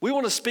 We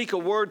want to speak a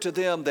word to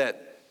them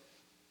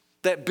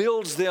that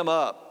builds them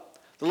up,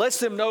 that lets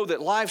them know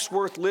that life's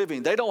worth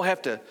living. They don't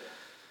have to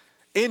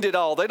end it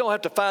all. They don't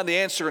have to find the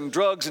answer in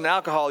drugs and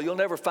alcohol. You'll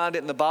never find it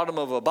in the bottom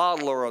of a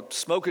bottle or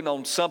smoking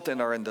on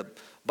something or in the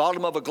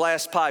bottom of a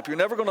glass pipe. You're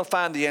never going to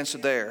find the answer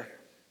there.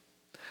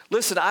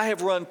 Listen, I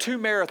have run 2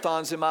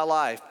 marathons in my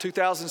life,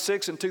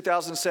 2006 and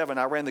 2007.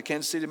 I ran the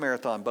Kansas City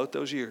Marathon both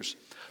those years,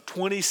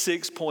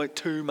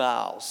 26.2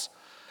 miles.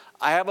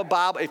 I have a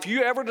Bible. If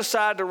you ever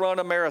decide to run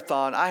a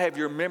marathon, I have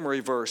your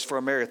memory verse for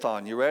a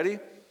marathon. You ready?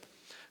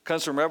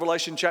 Comes from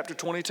Revelation chapter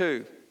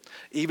 22.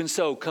 Even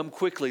so, come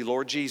quickly,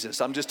 Lord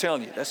Jesus. I'm just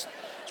telling you, that's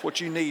what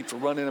you need for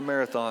running a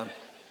marathon.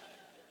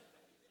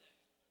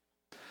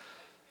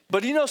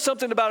 But you know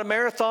something about a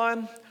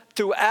marathon?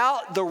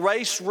 Throughout the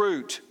race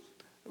route,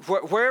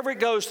 wherever it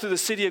goes through the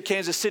city of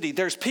Kansas City,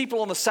 there's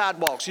people on the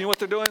sidewalks. You know what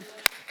they're doing?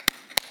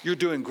 You're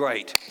doing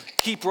great.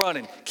 Keep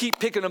running. Keep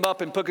picking them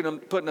up and putting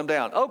them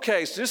down.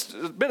 Okay, so just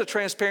a bit of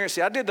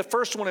transparency. I did the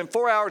first one in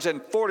 4 hours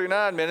and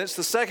 49 minutes,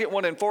 the second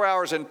one in 4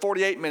 hours and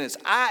 48 minutes.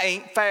 I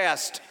ain't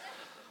fast.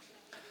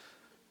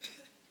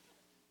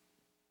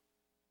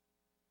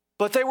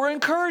 But they were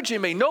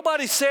encouraging me.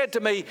 Nobody said to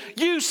me,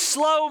 you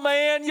slow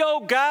man, yo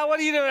guy, what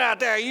are you doing out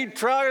there? You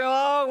trucking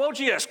along? Won't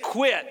you just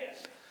quit?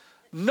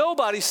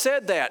 Nobody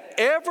said that.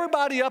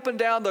 Everybody up and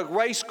down the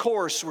race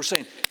course were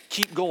saying,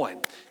 keep going,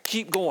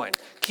 keep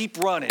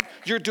running.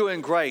 You're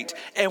doing great.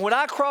 And when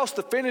I crossed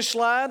the finish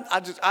line,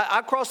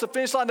 I crossed the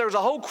finish line, there was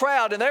a whole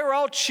crowd, and they were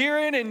all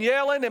cheering and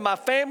yelling, and my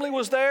family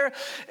was there.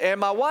 And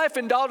my wife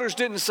and daughters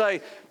didn't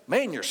say,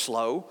 man, you're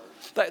slow.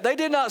 They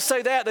did not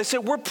say that. They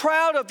said, we're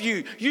proud of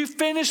you. You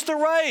finished the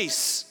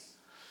race.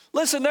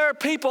 Listen, there are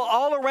people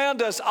all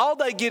around us, all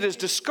they get is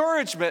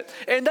discouragement,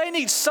 and they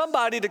need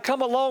somebody to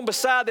come along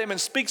beside them and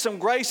speak some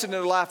grace into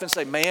their life and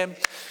say, man,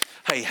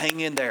 hey,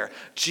 hang in there.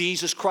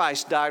 Jesus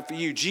Christ died for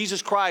you.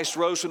 Jesus Christ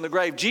rose from the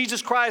grave.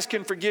 Jesus Christ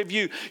can forgive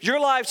you. Your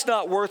life's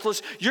not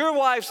worthless. Your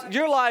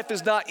life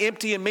is not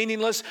empty and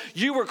meaningless.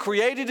 You were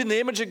created in the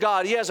image of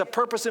God. He has a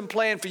purpose and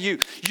plan for you.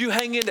 You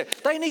hang in there.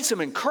 They need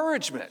some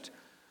encouragement.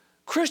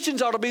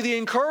 Christians ought to be the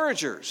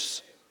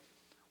encouragers.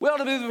 We ought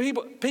to be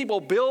the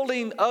people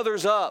building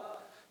others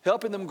up,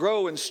 helping them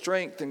grow in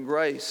strength and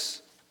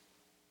grace.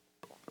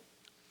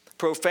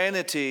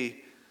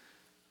 Profanity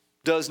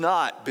does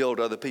not build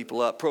other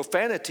people up.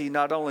 Profanity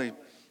not only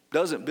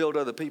doesn't build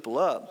other people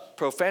up,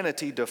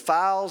 profanity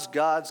defiles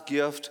God's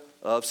gift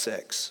of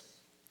sex.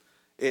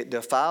 It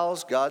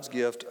defiles God's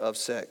gift of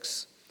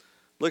sex.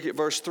 Look at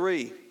verse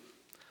 3.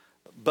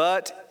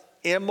 But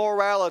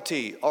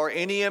immorality or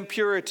any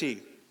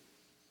impurity.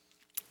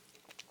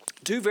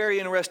 Two very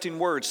interesting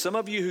words. Some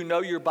of you who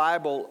know your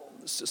Bible,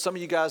 some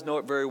of you guys know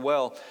it very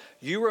well.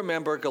 You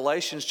remember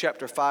Galatians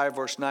chapter 5,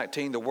 verse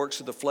 19, the works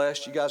of the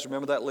flesh. You guys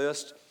remember that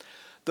list?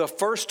 The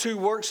first two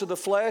works of the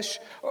flesh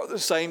are the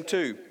same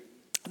two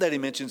that he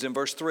mentions in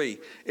verse 3,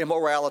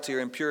 immorality or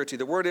impurity.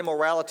 The word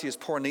immorality is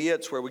porneia.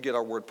 It's where we get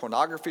our word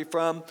pornography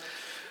from.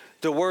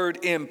 The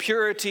word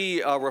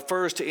impurity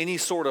refers to any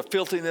sort of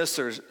filthiness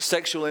or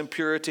sexual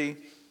impurity.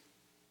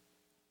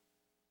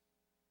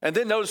 And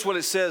then notice what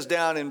it says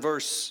down in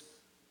verse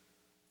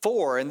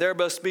 4, and there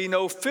must be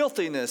no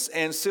filthiness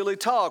and silly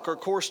talk or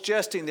coarse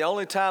jesting. The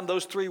only time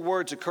those three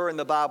words occur in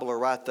the Bible are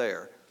right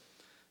there.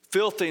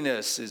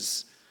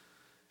 Filthiness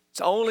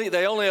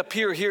they only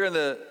appear here in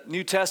the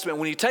New Testament.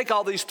 When you take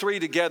all these three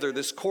together,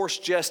 this coarse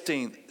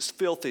jesting,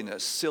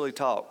 filthiness, silly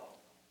talk.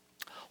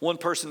 One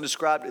person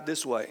described it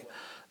this way.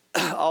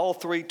 All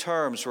three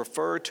terms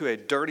refer to a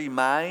dirty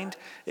mind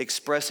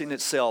expressing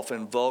itself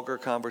in vulgar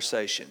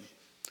conversation.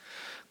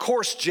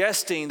 Coarse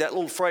jesting, that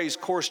little phrase,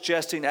 coarse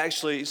jesting,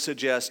 actually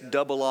suggests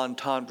double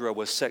entendre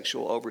with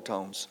sexual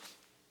overtones.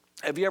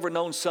 Have you ever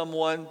known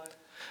someone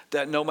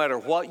that no matter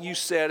what you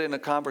said in a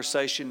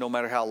conversation, no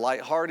matter how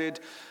lighthearted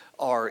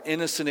or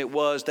innocent it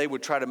was, they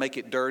would try to make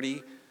it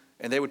dirty,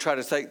 and they would try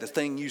to take the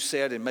thing you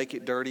said and make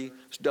it dirty?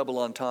 It's double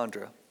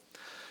entendre.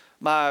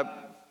 My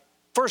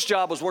first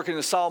job was working in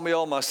a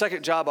sawmill. My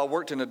second job, I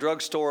worked in a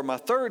drugstore. My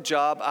third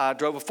job, I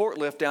drove a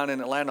forklift down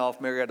in Atlanta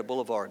off Marietta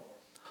Boulevard.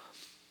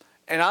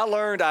 And I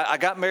learned, I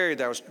got married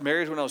there. I was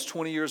married when I was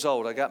 20 years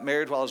old. I got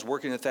married while I was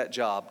working at that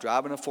job,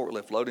 driving a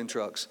forklift, loading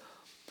trucks.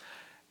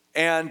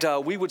 And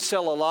we would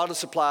sell a lot of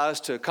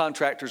supplies to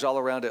contractors all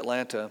around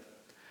Atlanta.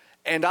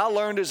 And I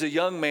learned as a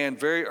young man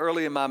very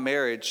early in my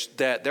marriage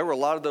that there were a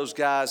lot of those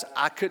guys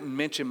I couldn't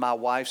mention my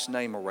wife's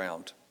name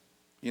around.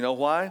 You know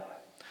why?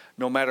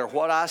 No matter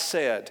what I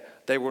said,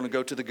 they were going to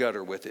go to the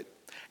gutter with it.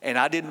 And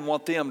I didn't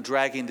want them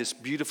dragging this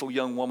beautiful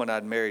young woman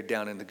I'd married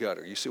down in the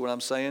gutter. You see what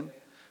I'm saying?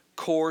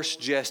 Coarse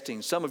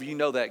jesting. Some of you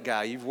know that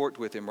guy. You've worked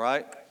with him,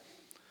 right?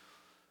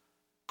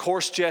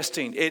 Coarse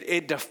jesting.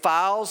 It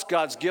defiles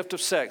God's gift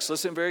of sex.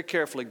 Listen very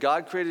carefully.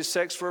 God created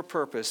sex for a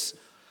purpose.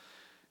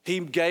 He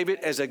gave it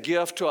as a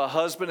gift to a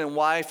husband and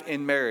wife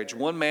in marriage.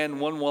 One man,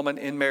 one woman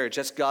in marriage.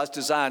 That's God's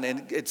design.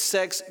 And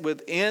sex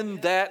within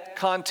that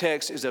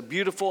context is a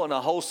beautiful and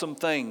a wholesome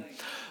thing.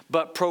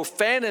 But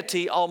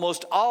profanity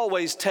almost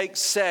always takes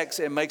sex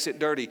and makes it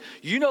dirty.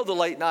 You know the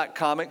late night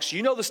comics.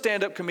 You know the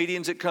stand-up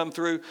comedians that come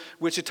through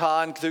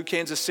Wichita and through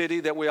Kansas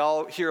City that we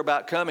all hear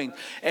about coming.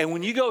 And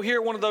when you go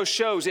hear one of those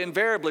shows,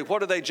 invariably,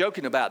 what are they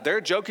joking about? They're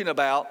joking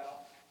about,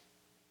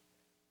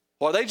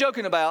 what are they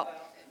joking about?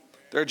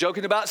 They're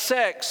joking about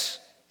sex.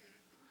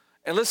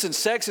 And listen,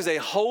 sex is a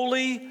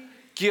holy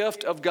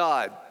gift of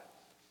God.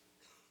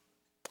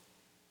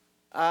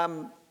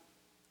 I'm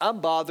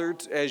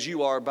bothered, as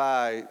you are,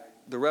 by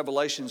the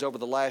revelations over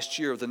the last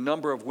year of the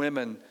number of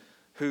women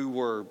who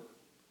were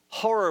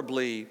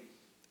horribly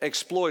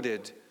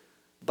exploited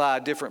by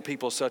different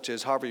people such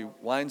as Harvey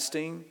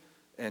Weinstein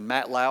and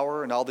Matt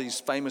Lauer and all these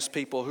famous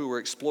people who were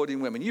exploiting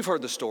women. You've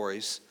heard the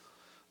stories,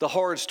 the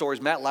horrid stories.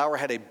 Matt Lauer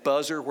had a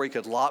buzzer where he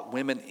could lock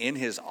women in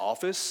his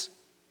office.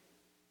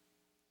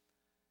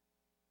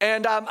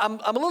 And I'm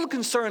a little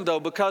concerned, though,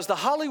 because the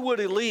Hollywood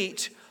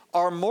elite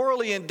are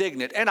morally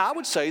indignant. And I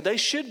would say they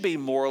should be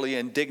morally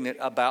indignant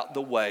about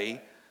the way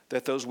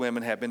that those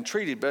women have been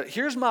treated. But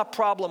here's my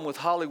problem with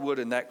Hollywood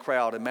and that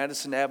crowd, and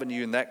Madison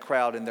Avenue and that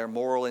crowd and their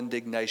moral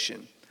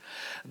indignation.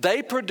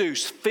 They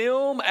produce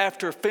film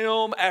after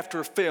film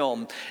after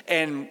film,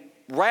 and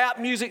rap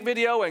music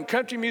video and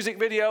country music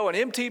video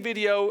and MTV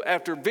video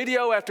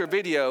after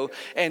video,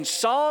 and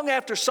song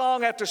after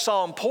song after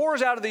song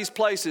pours out of these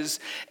places,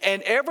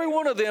 and every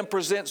one of them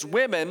presents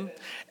women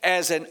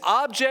as an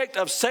object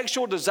of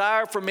sexual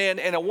desire for men,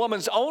 and a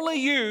woman's only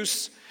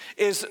use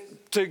is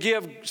to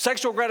give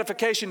sexual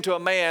gratification to a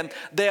man.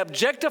 They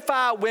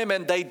objectify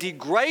women, they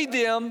degrade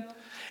them,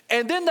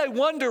 and then they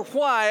wonder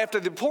why, after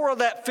they pour all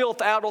that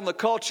filth out on the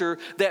culture,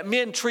 that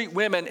men treat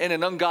women in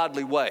an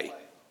ungodly way.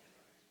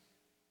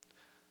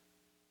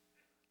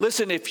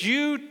 Listen, if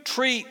you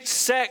treat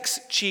sex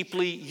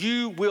cheaply,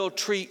 you will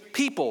treat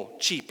people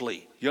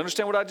cheaply. You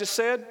understand what I just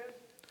said?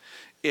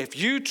 If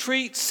you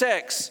treat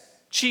sex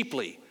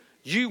cheaply,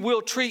 you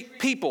will treat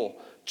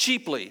people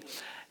cheaply.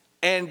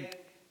 And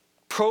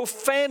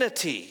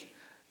profanity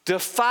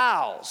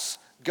defiles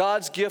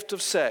God's gift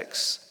of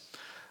sex.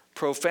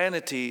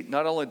 Profanity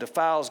not only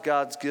defiles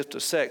God's gift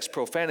of sex,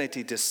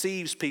 profanity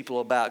deceives people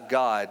about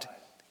God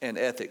and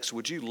ethics.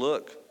 Would you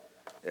look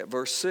at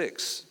verse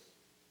 6?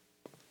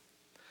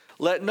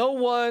 Let no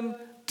one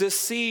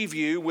deceive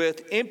you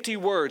with empty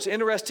words.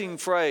 Interesting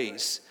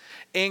phrase.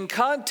 In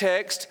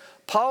context,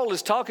 Paul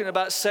is talking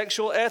about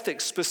sexual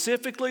ethics.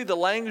 Specifically, the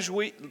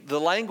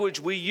language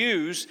we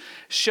use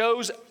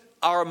shows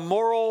our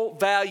moral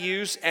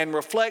values and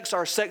reflects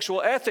our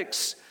sexual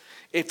ethics.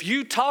 If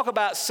you talk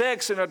about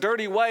sex in a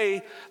dirty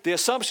way, the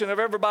assumption of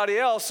everybody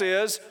else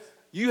is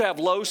you have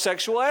low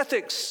sexual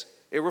ethics.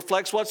 It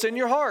reflects what's in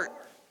your heart.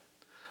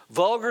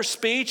 Vulgar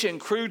speech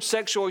and crude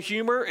sexual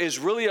humor is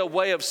really a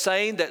way of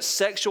saying that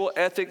sexual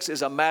ethics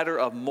is a matter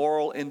of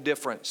moral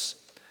indifference.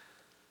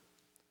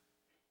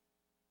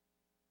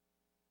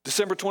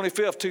 December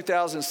 25th,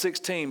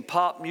 2016,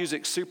 pop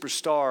music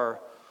superstar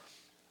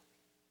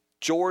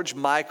George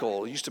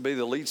Michael, used to be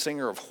the lead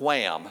singer of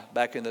Wham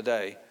back in the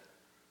day,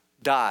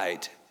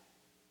 died.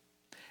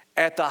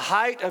 At the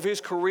height of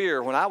his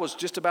career, when I was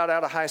just about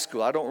out of high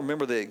school, I don't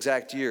remember the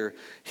exact year,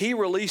 he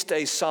released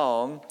a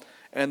song,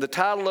 and the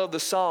title of the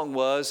song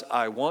was,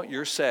 I Want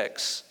Your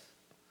Sex.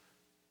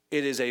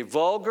 It is a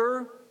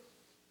vulgar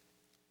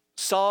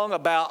song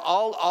about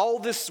all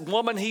this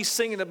woman he's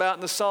singing about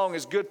in the song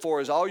is good for,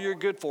 is all you're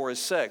good for is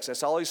sex.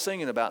 That's all he's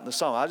singing about in the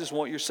song. I just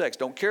want your sex.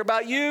 Don't care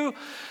about you.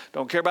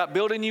 Don't care about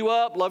building you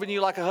up, loving you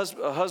like a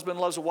husband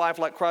loves a wife,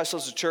 like Christ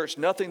loves the church.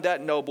 Nothing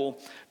that noble.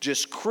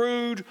 Just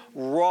crude,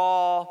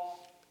 raw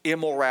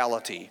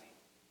immorality.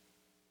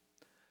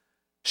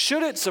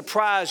 Should it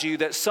surprise you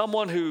that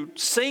someone who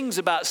sings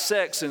about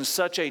sex in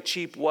such a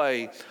cheap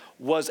way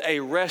was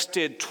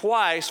arrested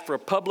twice for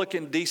public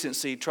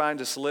indecency trying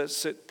to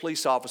solicit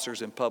police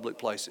officers in public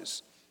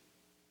places?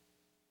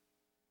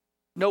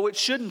 No, it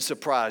shouldn't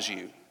surprise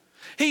you.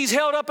 He's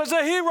held up as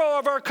a hero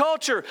of our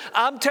culture.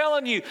 I'm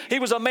telling you, he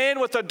was a man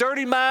with a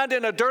dirty mind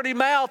and a dirty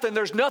mouth, and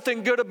there's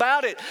nothing good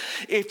about it.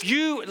 If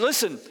you,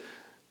 listen,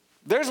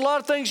 there's a lot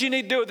of things you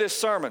need to do with this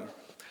sermon.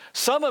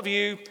 Some of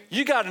you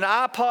got an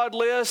iPod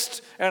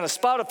list and a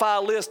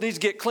Spotify list needs to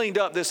get cleaned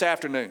up this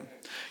afternoon.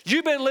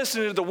 You've been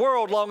listening to the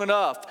world long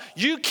enough.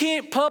 You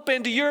can't pump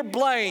into your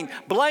brain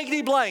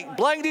blankety blank,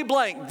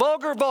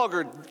 vulgar,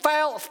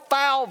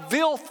 foul,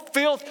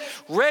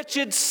 filth,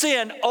 wretched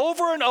sin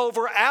over and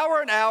over,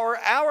 hour and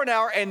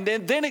hour, and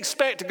then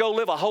expect to go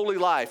live a holy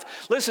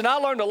life. Listen, I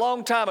learned a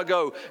long time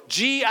ago,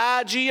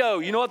 G-I-G-O.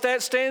 You know what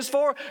that stands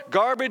for?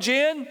 Garbage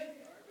in.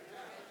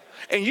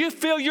 And you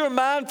fill your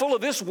mind full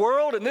of this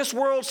world and this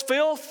world's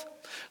filth.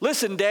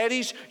 Listen,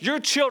 daddies, your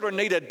children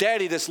need a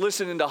daddy that's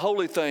listening to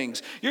holy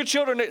things. Your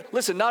children,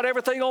 listen, not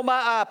everything on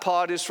my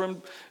iPod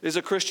is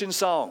a Christian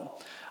song.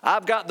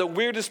 I've got the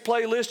weirdest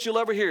playlist you'll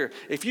ever hear.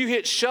 If you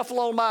hit shuffle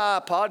on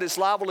my iPod, it's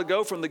liable to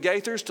go from the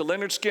Gaithers to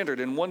Leonard Skinner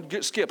in one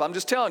skip. I'm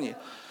just telling you.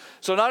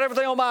 So not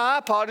everything on my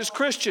iPod is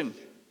Christian.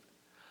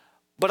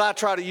 But I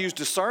try to use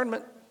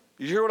discernment.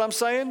 You hear what I'm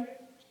saying?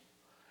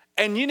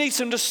 And you need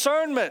some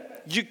discernment.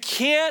 You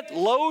can't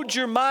load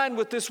your mind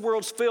with this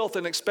world's filth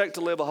and expect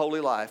to live a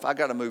holy life. I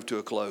got to move to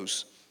a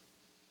close.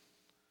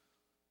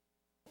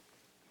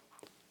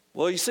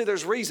 Well, you see,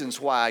 there's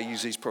reasons why I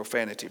use these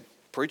profanity.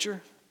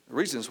 Preacher,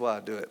 reasons why I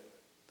do it.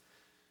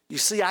 You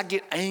see, I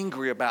get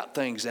angry about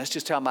things. That's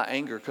just how my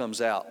anger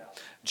comes out.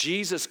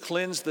 Jesus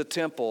cleansed the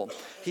temple.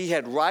 He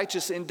had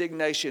righteous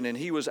indignation and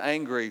he was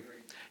angry.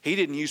 He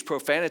didn't use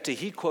profanity.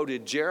 He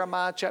quoted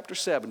Jeremiah chapter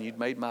 7. You'd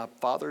made my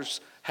father's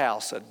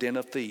house a den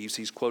of thieves.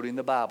 He's quoting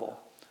the Bible.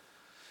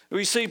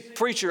 You see,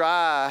 preacher,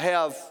 I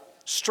have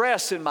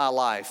stress in my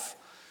life,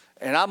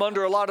 and I'm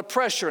under a lot of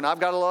pressure, and I've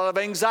got a lot of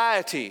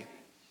anxiety.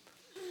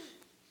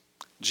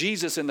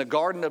 Jesus in the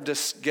Garden of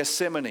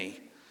Gethsemane,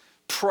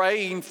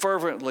 praying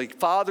fervently,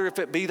 Father, if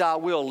it be thy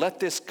will, let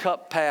this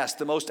cup pass.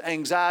 The most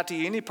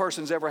anxiety any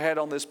person's ever had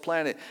on this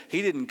planet.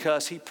 He didn't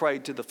cuss, he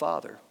prayed to the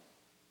Father.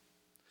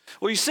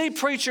 Well, you see,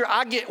 preacher,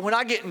 when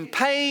I get in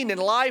pain and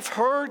life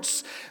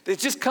hurts, it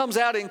just comes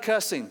out in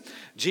cussing.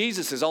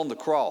 Jesus is on the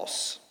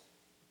cross.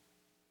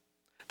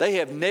 They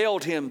have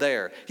nailed him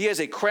there. He has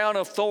a crown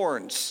of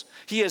thorns.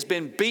 He has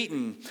been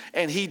beaten,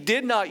 and he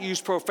did not use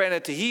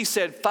profanity. He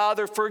said,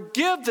 Father,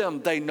 forgive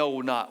them. They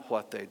know not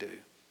what they do.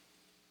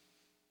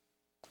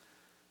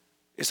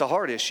 It's a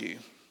heart issue.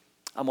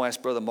 I'm going to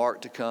ask Brother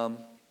Mark to come.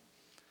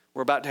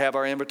 We're about to have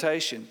our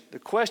invitation. The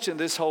question of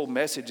this whole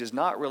message is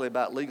not really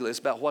about legal. It's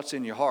about what's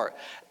in your heart.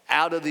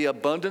 Out of the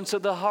abundance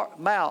of the heart,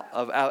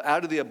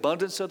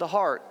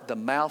 the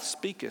mouth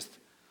speaketh.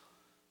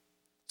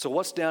 So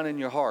what's down in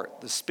your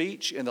heart? The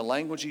speech and the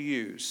language you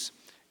use.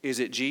 Is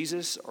it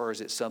Jesus or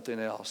is it something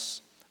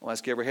else? I'll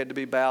ask every head to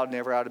be bowed and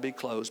every eye to be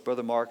closed.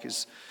 Brother Mark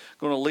is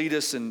going to lead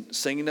us in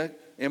singing the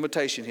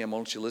invitation hymn. I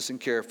want you to listen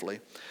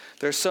carefully.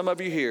 There's some of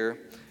you here,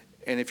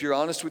 and if you're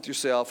honest with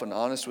yourself and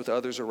honest with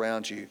others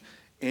around you,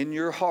 in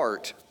your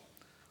heart,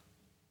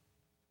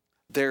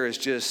 there is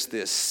just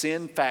this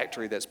sin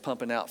factory that's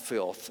pumping out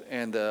filth.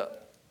 And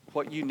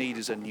what you need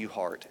is a new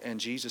heart. And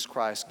Jesus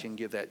Christ can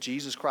give that.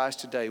 Jesus Christ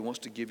today wants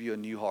to give you a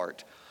new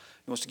heart.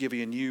 He wants to give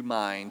you a new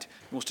mind.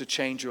 He wants to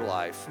change your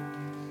life.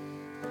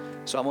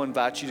 So I'm going to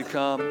invite you to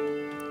come.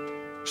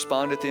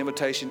 Respond at the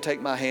invitation.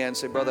 Take my hand.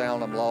 Say, Brother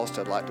Allen, I'm lost.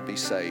 I'd like to be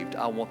saved.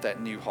 I want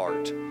that new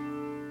heart.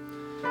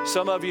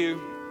 Some of you,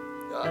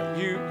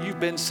 you've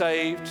been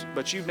saved,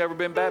 but you've never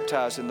been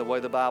baptized in the way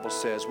the Bible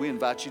says. We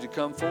invite you to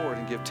come forward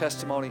and give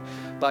testimony.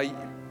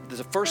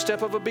 The first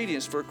step of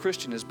obedience for a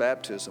Christian is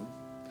baptism.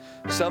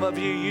 Some of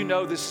you, you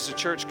know this is a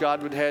church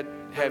God would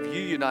have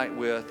you unite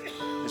with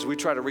as we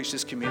try to reach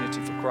this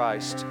community for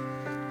Christ.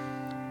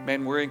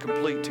 Man, we're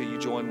incomplete till you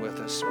join with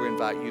us. We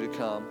invite you to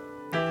come.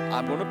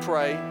 I'm going to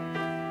pray.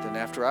 Then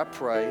after I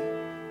pray,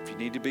 if you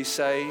need to be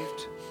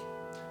saved,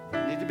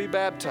 if you need to be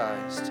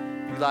baptized,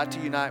 if you'd like to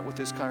unite with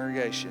this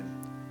congregation,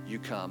 you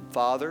come.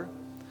 Father,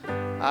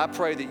 I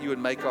pray that you would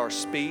make our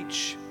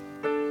speech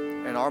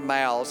and our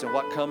mouths and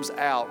what comes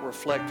out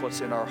reflect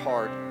what's in our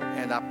heart.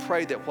 And I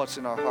pray that what's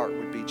in our heart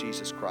would be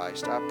Jesus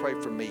Christ. I pray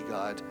for me,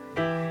 God.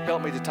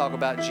 Help me to talk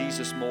about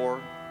Jesus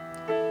more.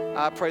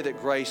 I pray that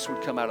grace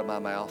would come out of my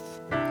mouth.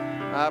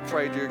 I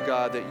pray, dear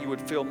God, that you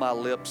would fill my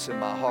lips and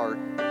my heart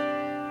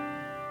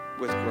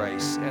with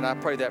grace. And I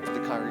pray that for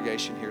the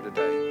congregation here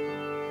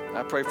today.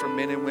 I pray for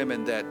men and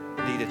women that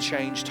need a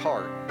changed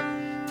heart.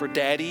 For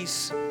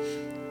daddies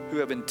who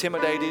have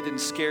intimidated and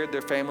scared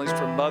their families,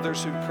 for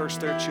mothers who curse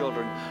their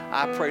children,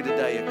 I pray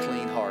today a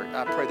clean heart.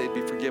 I pray they'd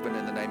be forgiven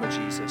in the name of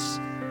Jesus.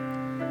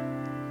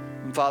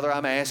 And Father,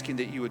 I'm asking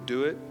that you would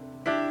do it.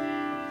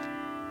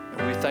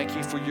 And we thank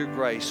you for your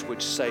grace,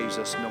 which saves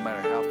us no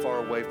matter how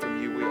far away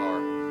from you we are.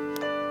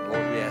 And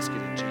Lord, we ask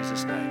it in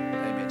Jesus' name.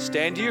 Amen.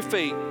 Stand to your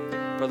feet.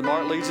 Brother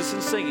Mark leads us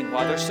in singing.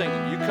 While they're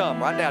singing, you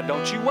come right now.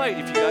 Don't you wait.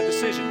 If you got a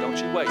decision, don't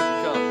you wait. You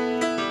come.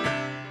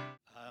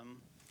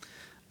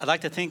 I'd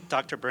like to thank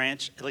Dr.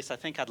 Branch. At least I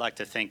think I'd like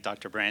to thank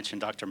Dr. Branch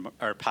and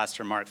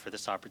Pastor Mark for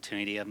this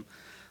opportunity. I'm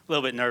a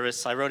little bit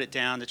nervous. I wrote it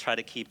down to try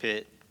to keep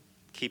it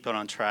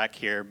on track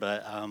here,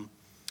 but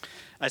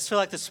I just feel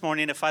like this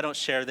morning, if I don't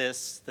share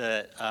this,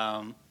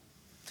 that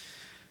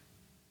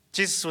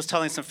Jesus was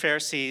telling some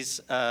Pharisees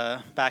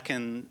back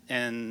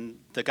in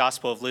the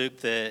Gospel of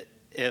Luke that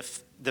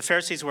if the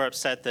Pharisees were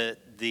upset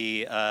that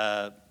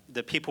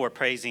the people were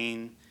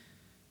praising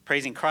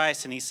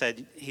Christ, and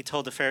he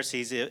told the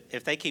Pharisees,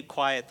 if they keep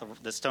quiet,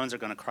 the stones are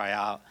going to cry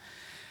out.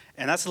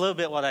 And that's a little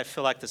bit what I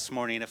feel like this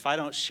morning. If I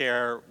don't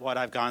share what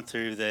I've gone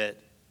through, that,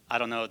 I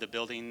don't know, the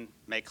building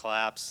may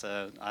collapse,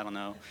 I don't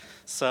know.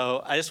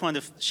 So I just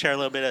wanted to share a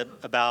little bit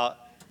about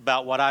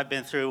what I've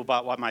been through,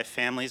 about what my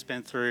family's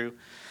been through.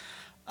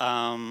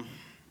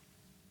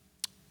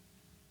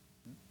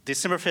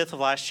 December 5th of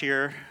last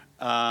year,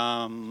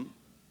 I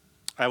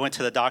went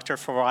to the doctor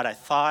for what I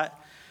thought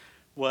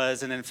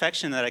was an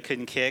infection that I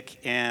couldn't kick,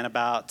 and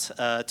about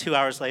 2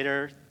 hours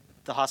later,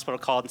 the hospital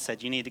called and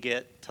said, you need to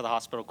get to the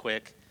hospital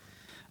quick.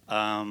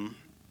 And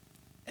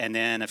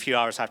then a few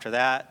hours after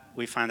that,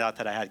 we found out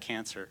that I had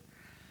cancer.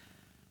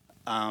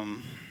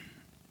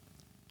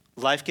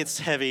 Life gets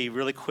heavy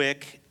really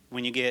quick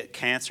when you get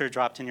cancer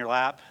dropped in your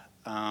lap.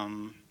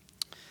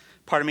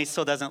 Part of me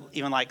still doesn't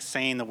even like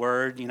saying the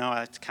word,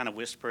 I kind of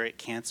whisper it,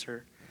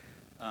 cancer.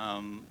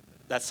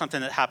 That's something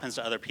that happens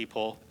to other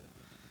people.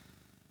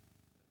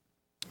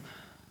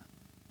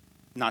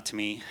 Not to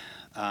me,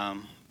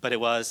 but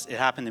it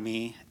happened to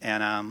me.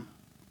 And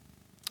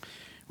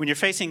when you're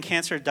facing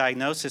cancer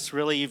diagnosis,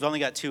 really you've only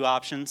got two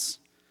options.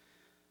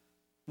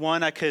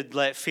 One, I could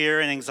let fear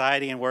and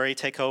anxiety and worry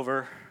take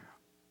over,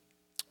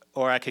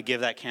 or I could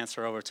give that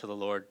cancer over to the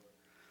Lord.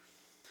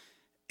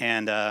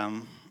 And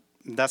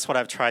that's what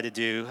I've tried to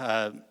do.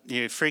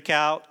 You freak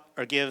out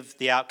or give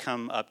the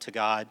outcome up to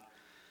God.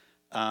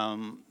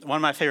 One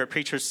of my favorite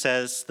preachers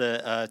says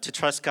that to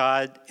trust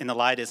God in the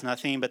light is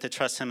nothing, but to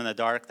trust him in the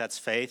dark, that's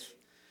faith.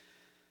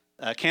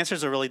 Cancer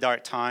is a really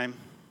dark time.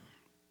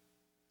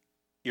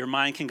 Your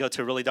mind can go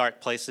to really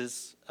dark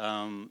places.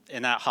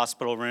 In that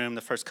hospital room,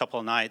 the first couple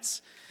of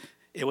nights,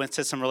 it went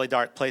to some really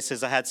dark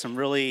places. I had some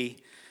really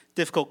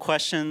difficult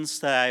questions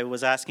that I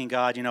was asking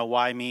God,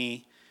 why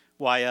me?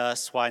 Why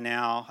us? Why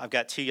now? I've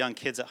got 2 young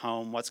kids at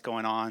home. What's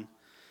going on?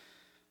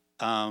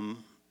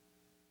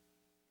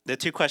 The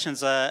 2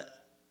 questions that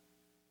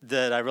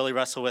I really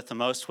wrestled with the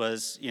most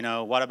was,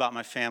 what about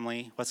my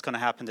family? What's going to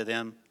happen to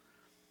them?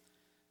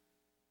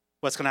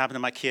 What's going to happen to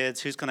my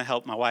kids? Who's going to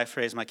help my wife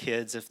raise my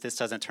kids if this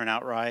doesn't turn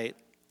out right?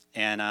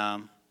 And,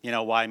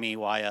 why me?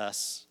 Why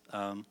us?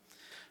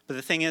 But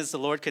the thing is, the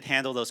Lord could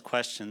handle those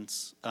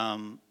questions.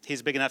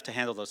 He's big enough to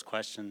handle those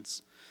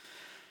questions.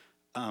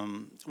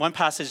 One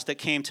passage that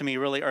came to me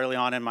really early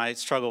on in my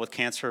struggle with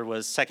cancer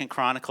was 2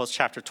 Chronicles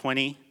chapter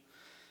 20.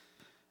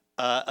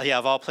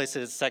 Of all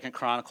places, 2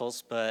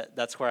 Chronicles, but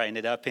that's where I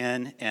ended up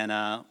in.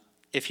 And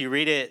if you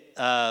read it,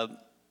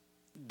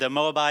 the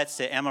Moabites,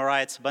 the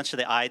Amorites, a bunch of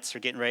the ites are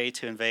getting ready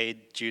to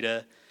invade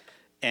Judah.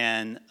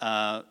 And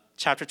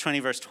chapter 20,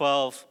 verse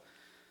 12,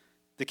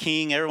 the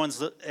king, everyone's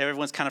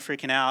kind of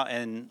freaking out.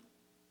 And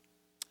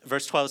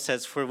verse 12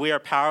 says, "For we are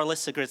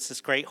powerless against this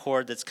great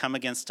horde that's come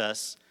against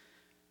us.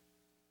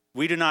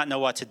 We do not know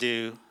what to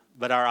do,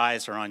 but our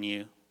eyes are on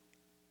you."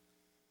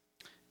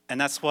 And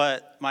that's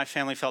what my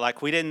family felt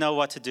like. We didn't know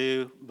what to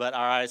do, but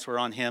our eyes were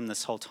on him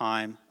this whole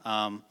time.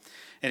 And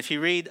if you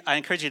read, I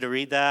encourage you to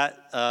read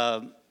that.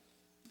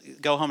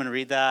 Go home and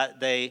read that.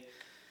 They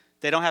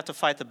don't have to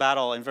fight the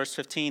battle. In verse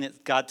 15,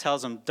 God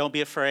tells them, "Don't be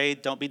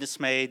afraid, don't be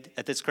dismayed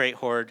at this great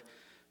horde,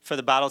 for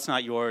the battle's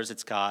not yours,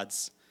 it's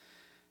God's."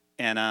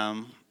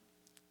 And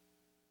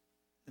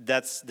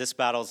this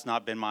battle's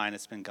not been mine,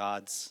 it's been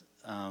God's.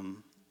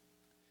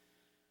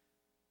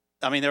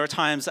 There were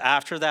times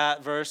after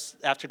that verse,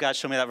 after God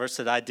showed me that verse,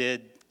 that I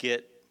did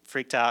get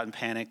freaked out and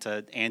panicked.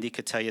 Andy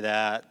could tell you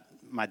that.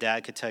 My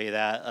dad could tell you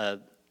that.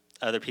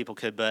 Other people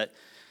could. But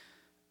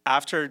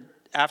after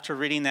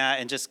reading that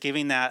and just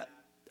giving that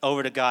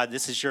over to God,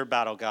 this is your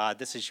battle, God.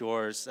 This is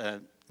yours.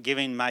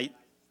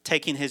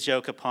 Taking his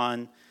yoke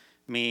upon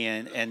me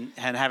and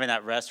having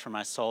that rest for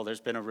my soul.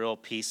 There's been a real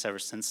peace ever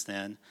since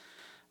then.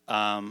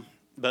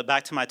 But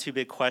back to my 2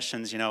 big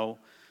questions.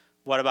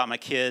 What about my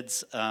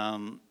kids?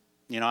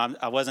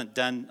 I wasn't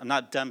done. I'm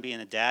not done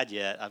being a dad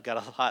yet. I've got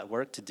a lot of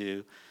work to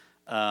do.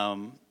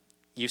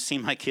 You've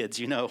seen my kids,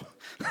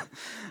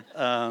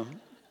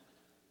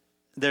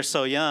 they're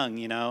so young,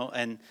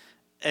 and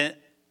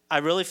I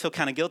really feel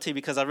kind of guilty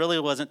because I really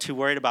wasn't too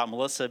worried about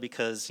Melissa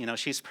because,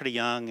 she's pretty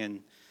young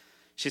and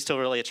she's still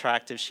really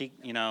attractive. She,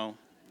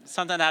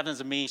 something happens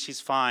to me, she's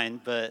fine,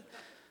 but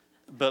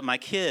my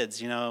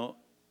kids,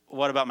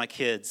 what about my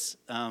kids?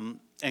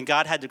 And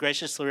God had to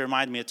graciously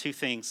remind me of 2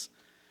 things.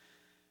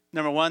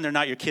 Number 1, they're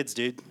not your kids,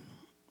 dude.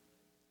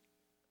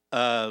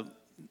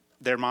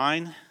 They're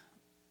mine.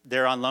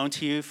 They're on loan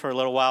to you for a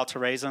little while to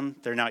raise them.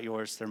 They're not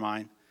yours, they're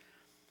mine.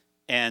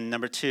 And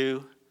number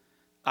 2,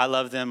 I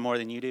love them more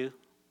than you do.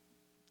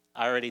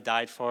 I already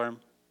died for them.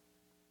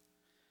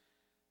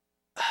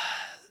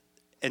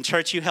 In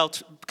church, you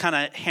helped kind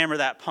of hammer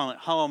that point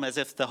home as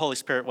if the Holy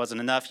Spirit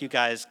wasn't enough. You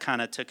guys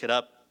kind of took it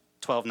up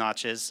 12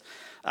 notches.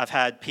 I've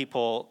had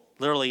people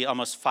literally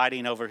almost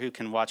fighting over who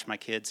can watch my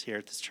kids here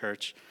at this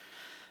church.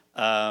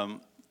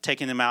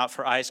 Taking them out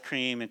for ice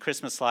cream and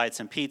Christmas lights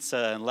and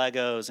pizza and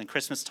Legos and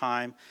Christmas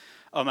time.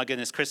 Oh my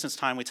goodness, Christmas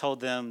time, we told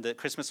them that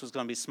Christmas was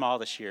going to be small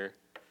this year.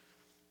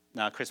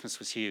 No, Christmas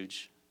was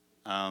huge.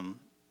 And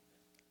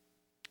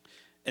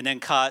then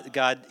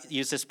God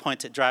used this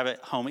point to drive it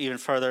home even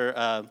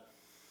further.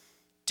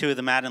 2 of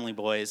the Mattingly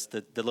boys,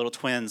 the little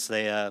twins,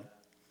 they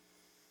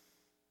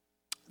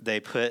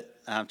put,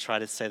 I'm trying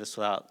to say this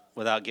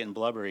without getting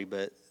blubbery,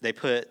 but they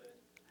put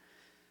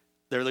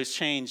their loose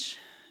change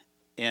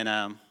in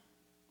a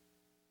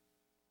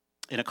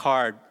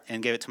card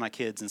and gave it to my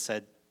kids and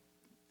said,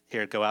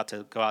 "Here, go out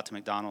to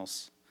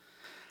McDonald's."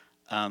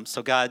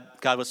 So God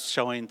was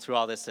showing through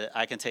all this that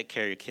I can take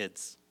care of your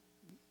kids.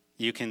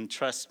 You can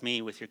trust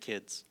me with your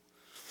kids.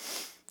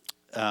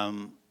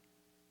 But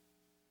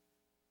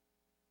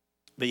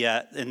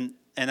yeah, and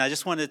I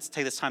just wanted to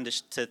take this time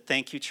to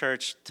thank you,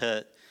 church,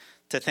 to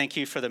thank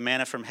you for the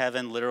manna from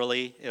heaven.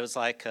 Literally, it was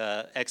like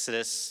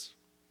Exodus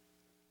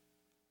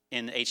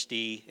in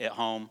HD at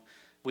home.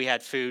 We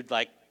had food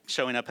like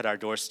showing up at our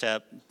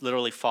doorstep,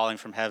 literally falling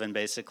from heaven,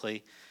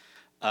 basically.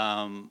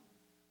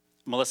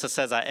 Melissa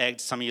says I egged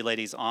some of you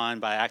ladies on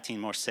by acting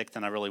more sick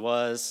than I really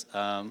was.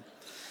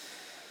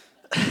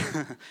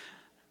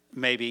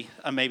 Maybe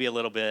a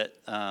little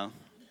bit.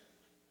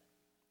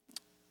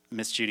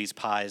 Miss Judy's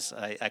pies.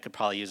 I could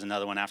probably use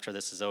another one after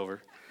this is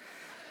over.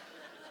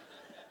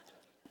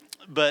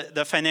 But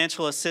the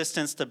financial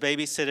assistance, the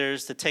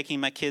babysitters, the taking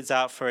my kids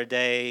out for a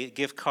day,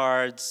 gift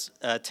cards,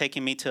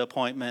 taking me to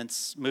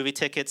appointments, movie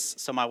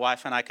tickets so my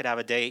wife and I could have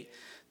a date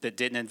that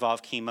didn't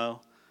involve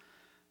chemo.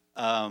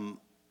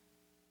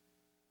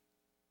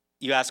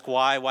 You ask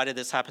why? Why did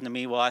this happen to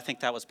me? Well, I think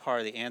that was part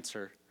of the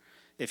answer.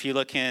 If you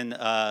look in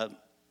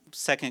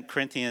 2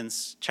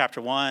 Corinthians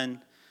chapter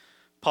 1,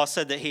 Paul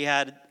said that he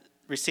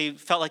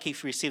felt like he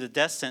received a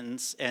death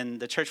sentence, and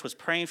the church was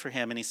praying for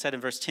him. And he said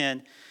in verse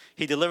 10,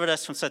 "He delivered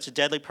us from such a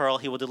deadly peril,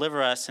 he will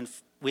deliver us, and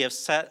we have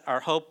set our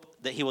hope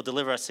that he will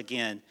deliver us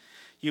again.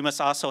 You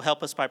must also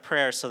help us by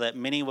prayer so that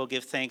many will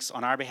give thanks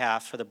on our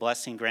behalf for the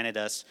blessing granted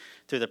us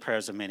through the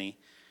prayers of many.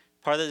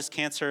 Part of this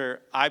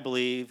cancer, I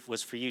believe,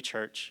 was for you,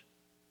 church.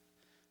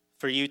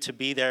 For you to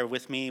be there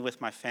with me, with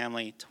my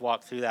family, to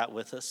walk through that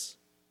with us.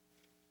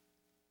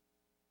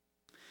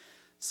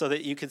 So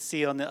that you could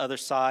see on the other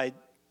side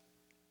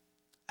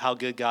how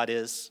good God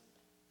is.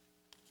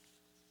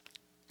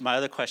 My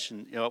other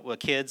question, well,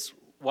 kids,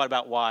 what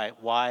about why?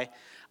 Why?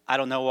 I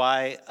don't know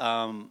why.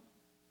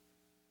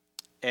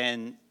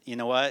 And you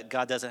know what?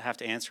 God doesn't have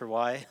to answer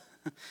why.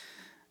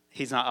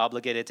 He's not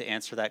obligated to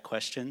answer that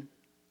question.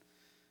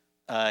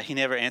 He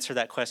never answered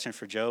that question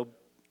for Job.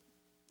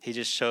 He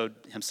just showed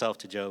himself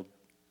to Job.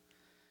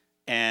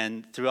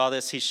 And through all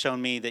this, he's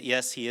shown me that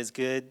yes, he is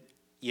good.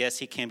 Yes,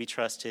 he can be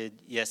trusted.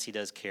 Yes, he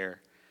does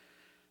care.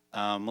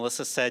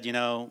 Melissa said,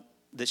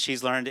 that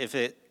she's learned if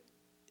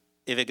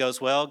it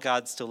goes well,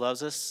 God still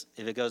loves us.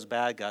 If it goes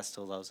bad, God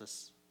still loves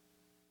us.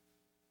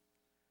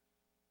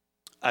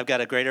 I've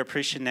got a greater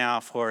appreciation now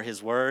for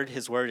his word.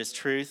 His word is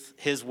truth.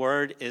 His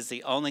word is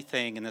the only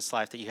thing in this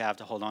life that you have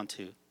to hold on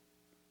to.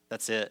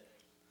 That's it.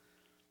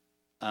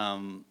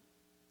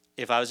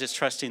 If I was just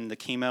trusting the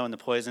chemo and the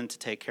poison to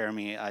take care of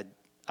me, I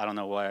don't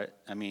know what.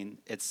 I mean,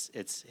 it's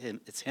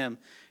him.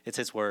 It's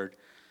his word.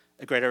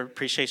 A greater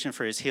appreciation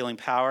for his healing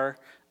power.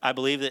 I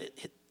believe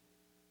that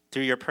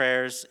through your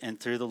prayers and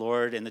through the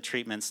Lord and the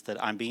treatments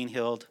that I'm being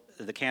healed.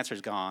 The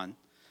cancer's gone.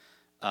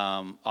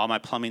 All my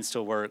plumbing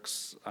still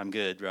works. I'm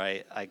good,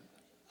 right?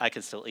 I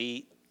can still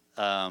eat.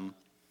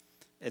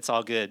 It's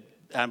all good.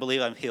 I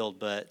believe I'm healed,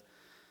 but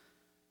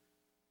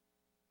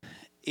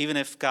even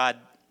if God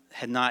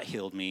had not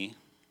healed me,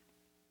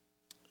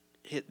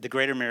 the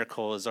greater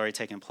miracle has already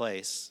taken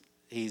place.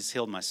 He's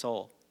healed my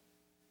soul.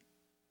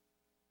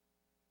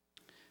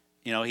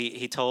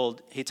 He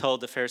told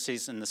the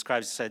Pharisees and the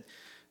scribes, he said,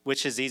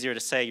 which is easier to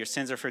say, your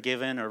sins are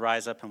forgiven or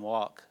rise up and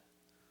walk?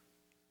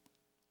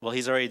 Well,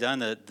 he's already done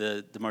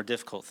the more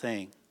difficult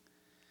thing.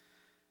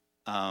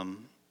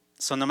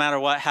 So no matter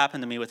what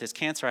happened to me with this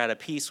cancer, I had a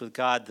peace with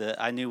God that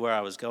I knew where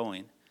I was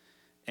going.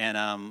 And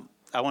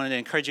I wanted to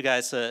encourage you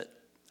guys that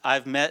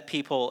I've met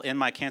people in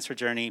my cancer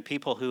journey,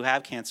 people who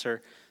have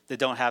cancer that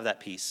don't have that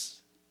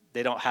peace.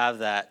 They don't have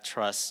that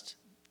trust.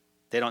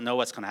 They don't know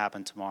what's going to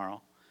happen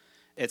tomorrow.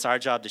 It's our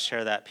job to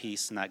share that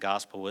peace and that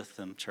gospel with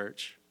them,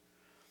 church.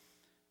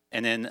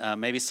 And then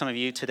maybe some of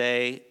you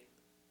today,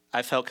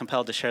 I felt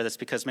compelled to share this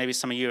because maybe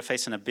some of you are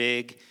facing a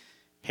big,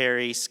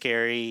 hairy,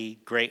 scary,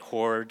 great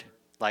horde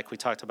like we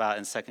talked about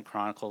in 2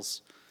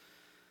 Chronicles.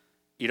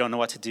 You don't know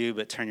what to do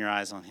but turn your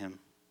eyes on him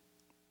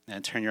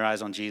and turn your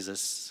eyes on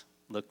Jesus.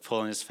 Look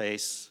full in his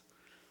face.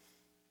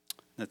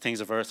 The things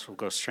of earth will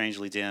grow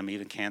strangely dim,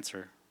 even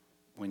cancer,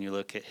 when you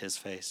look at his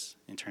face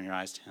and turn your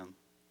eyes to him.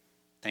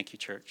 Thank you,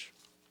 church.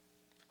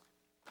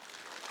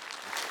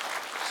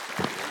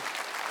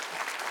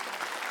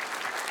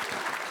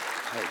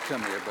 Hey,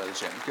 come here, Brother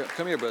James.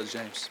 Come here, Brother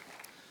James.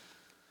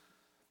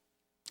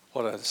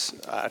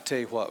 I tell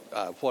you what,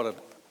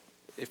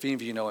 if any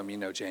of you know him, you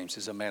know James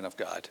is a man of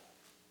God.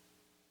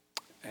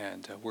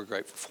 And we're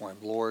grateful for him.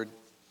 Lord,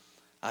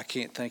 I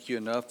can't thank you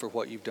enough for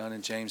what you've done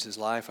in James's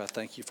life. I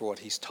thank you for what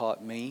he's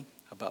taught me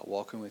about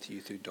walking with you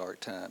through dark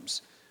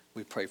times.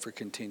 We pray for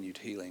continued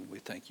healing. We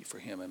thank you for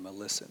him and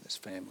Melissa and his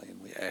family,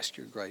 and we ask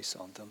your grace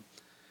on them.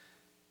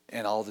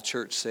 And all the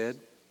church said,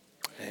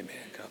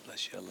 amen. God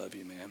bless you. I love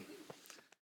you, man.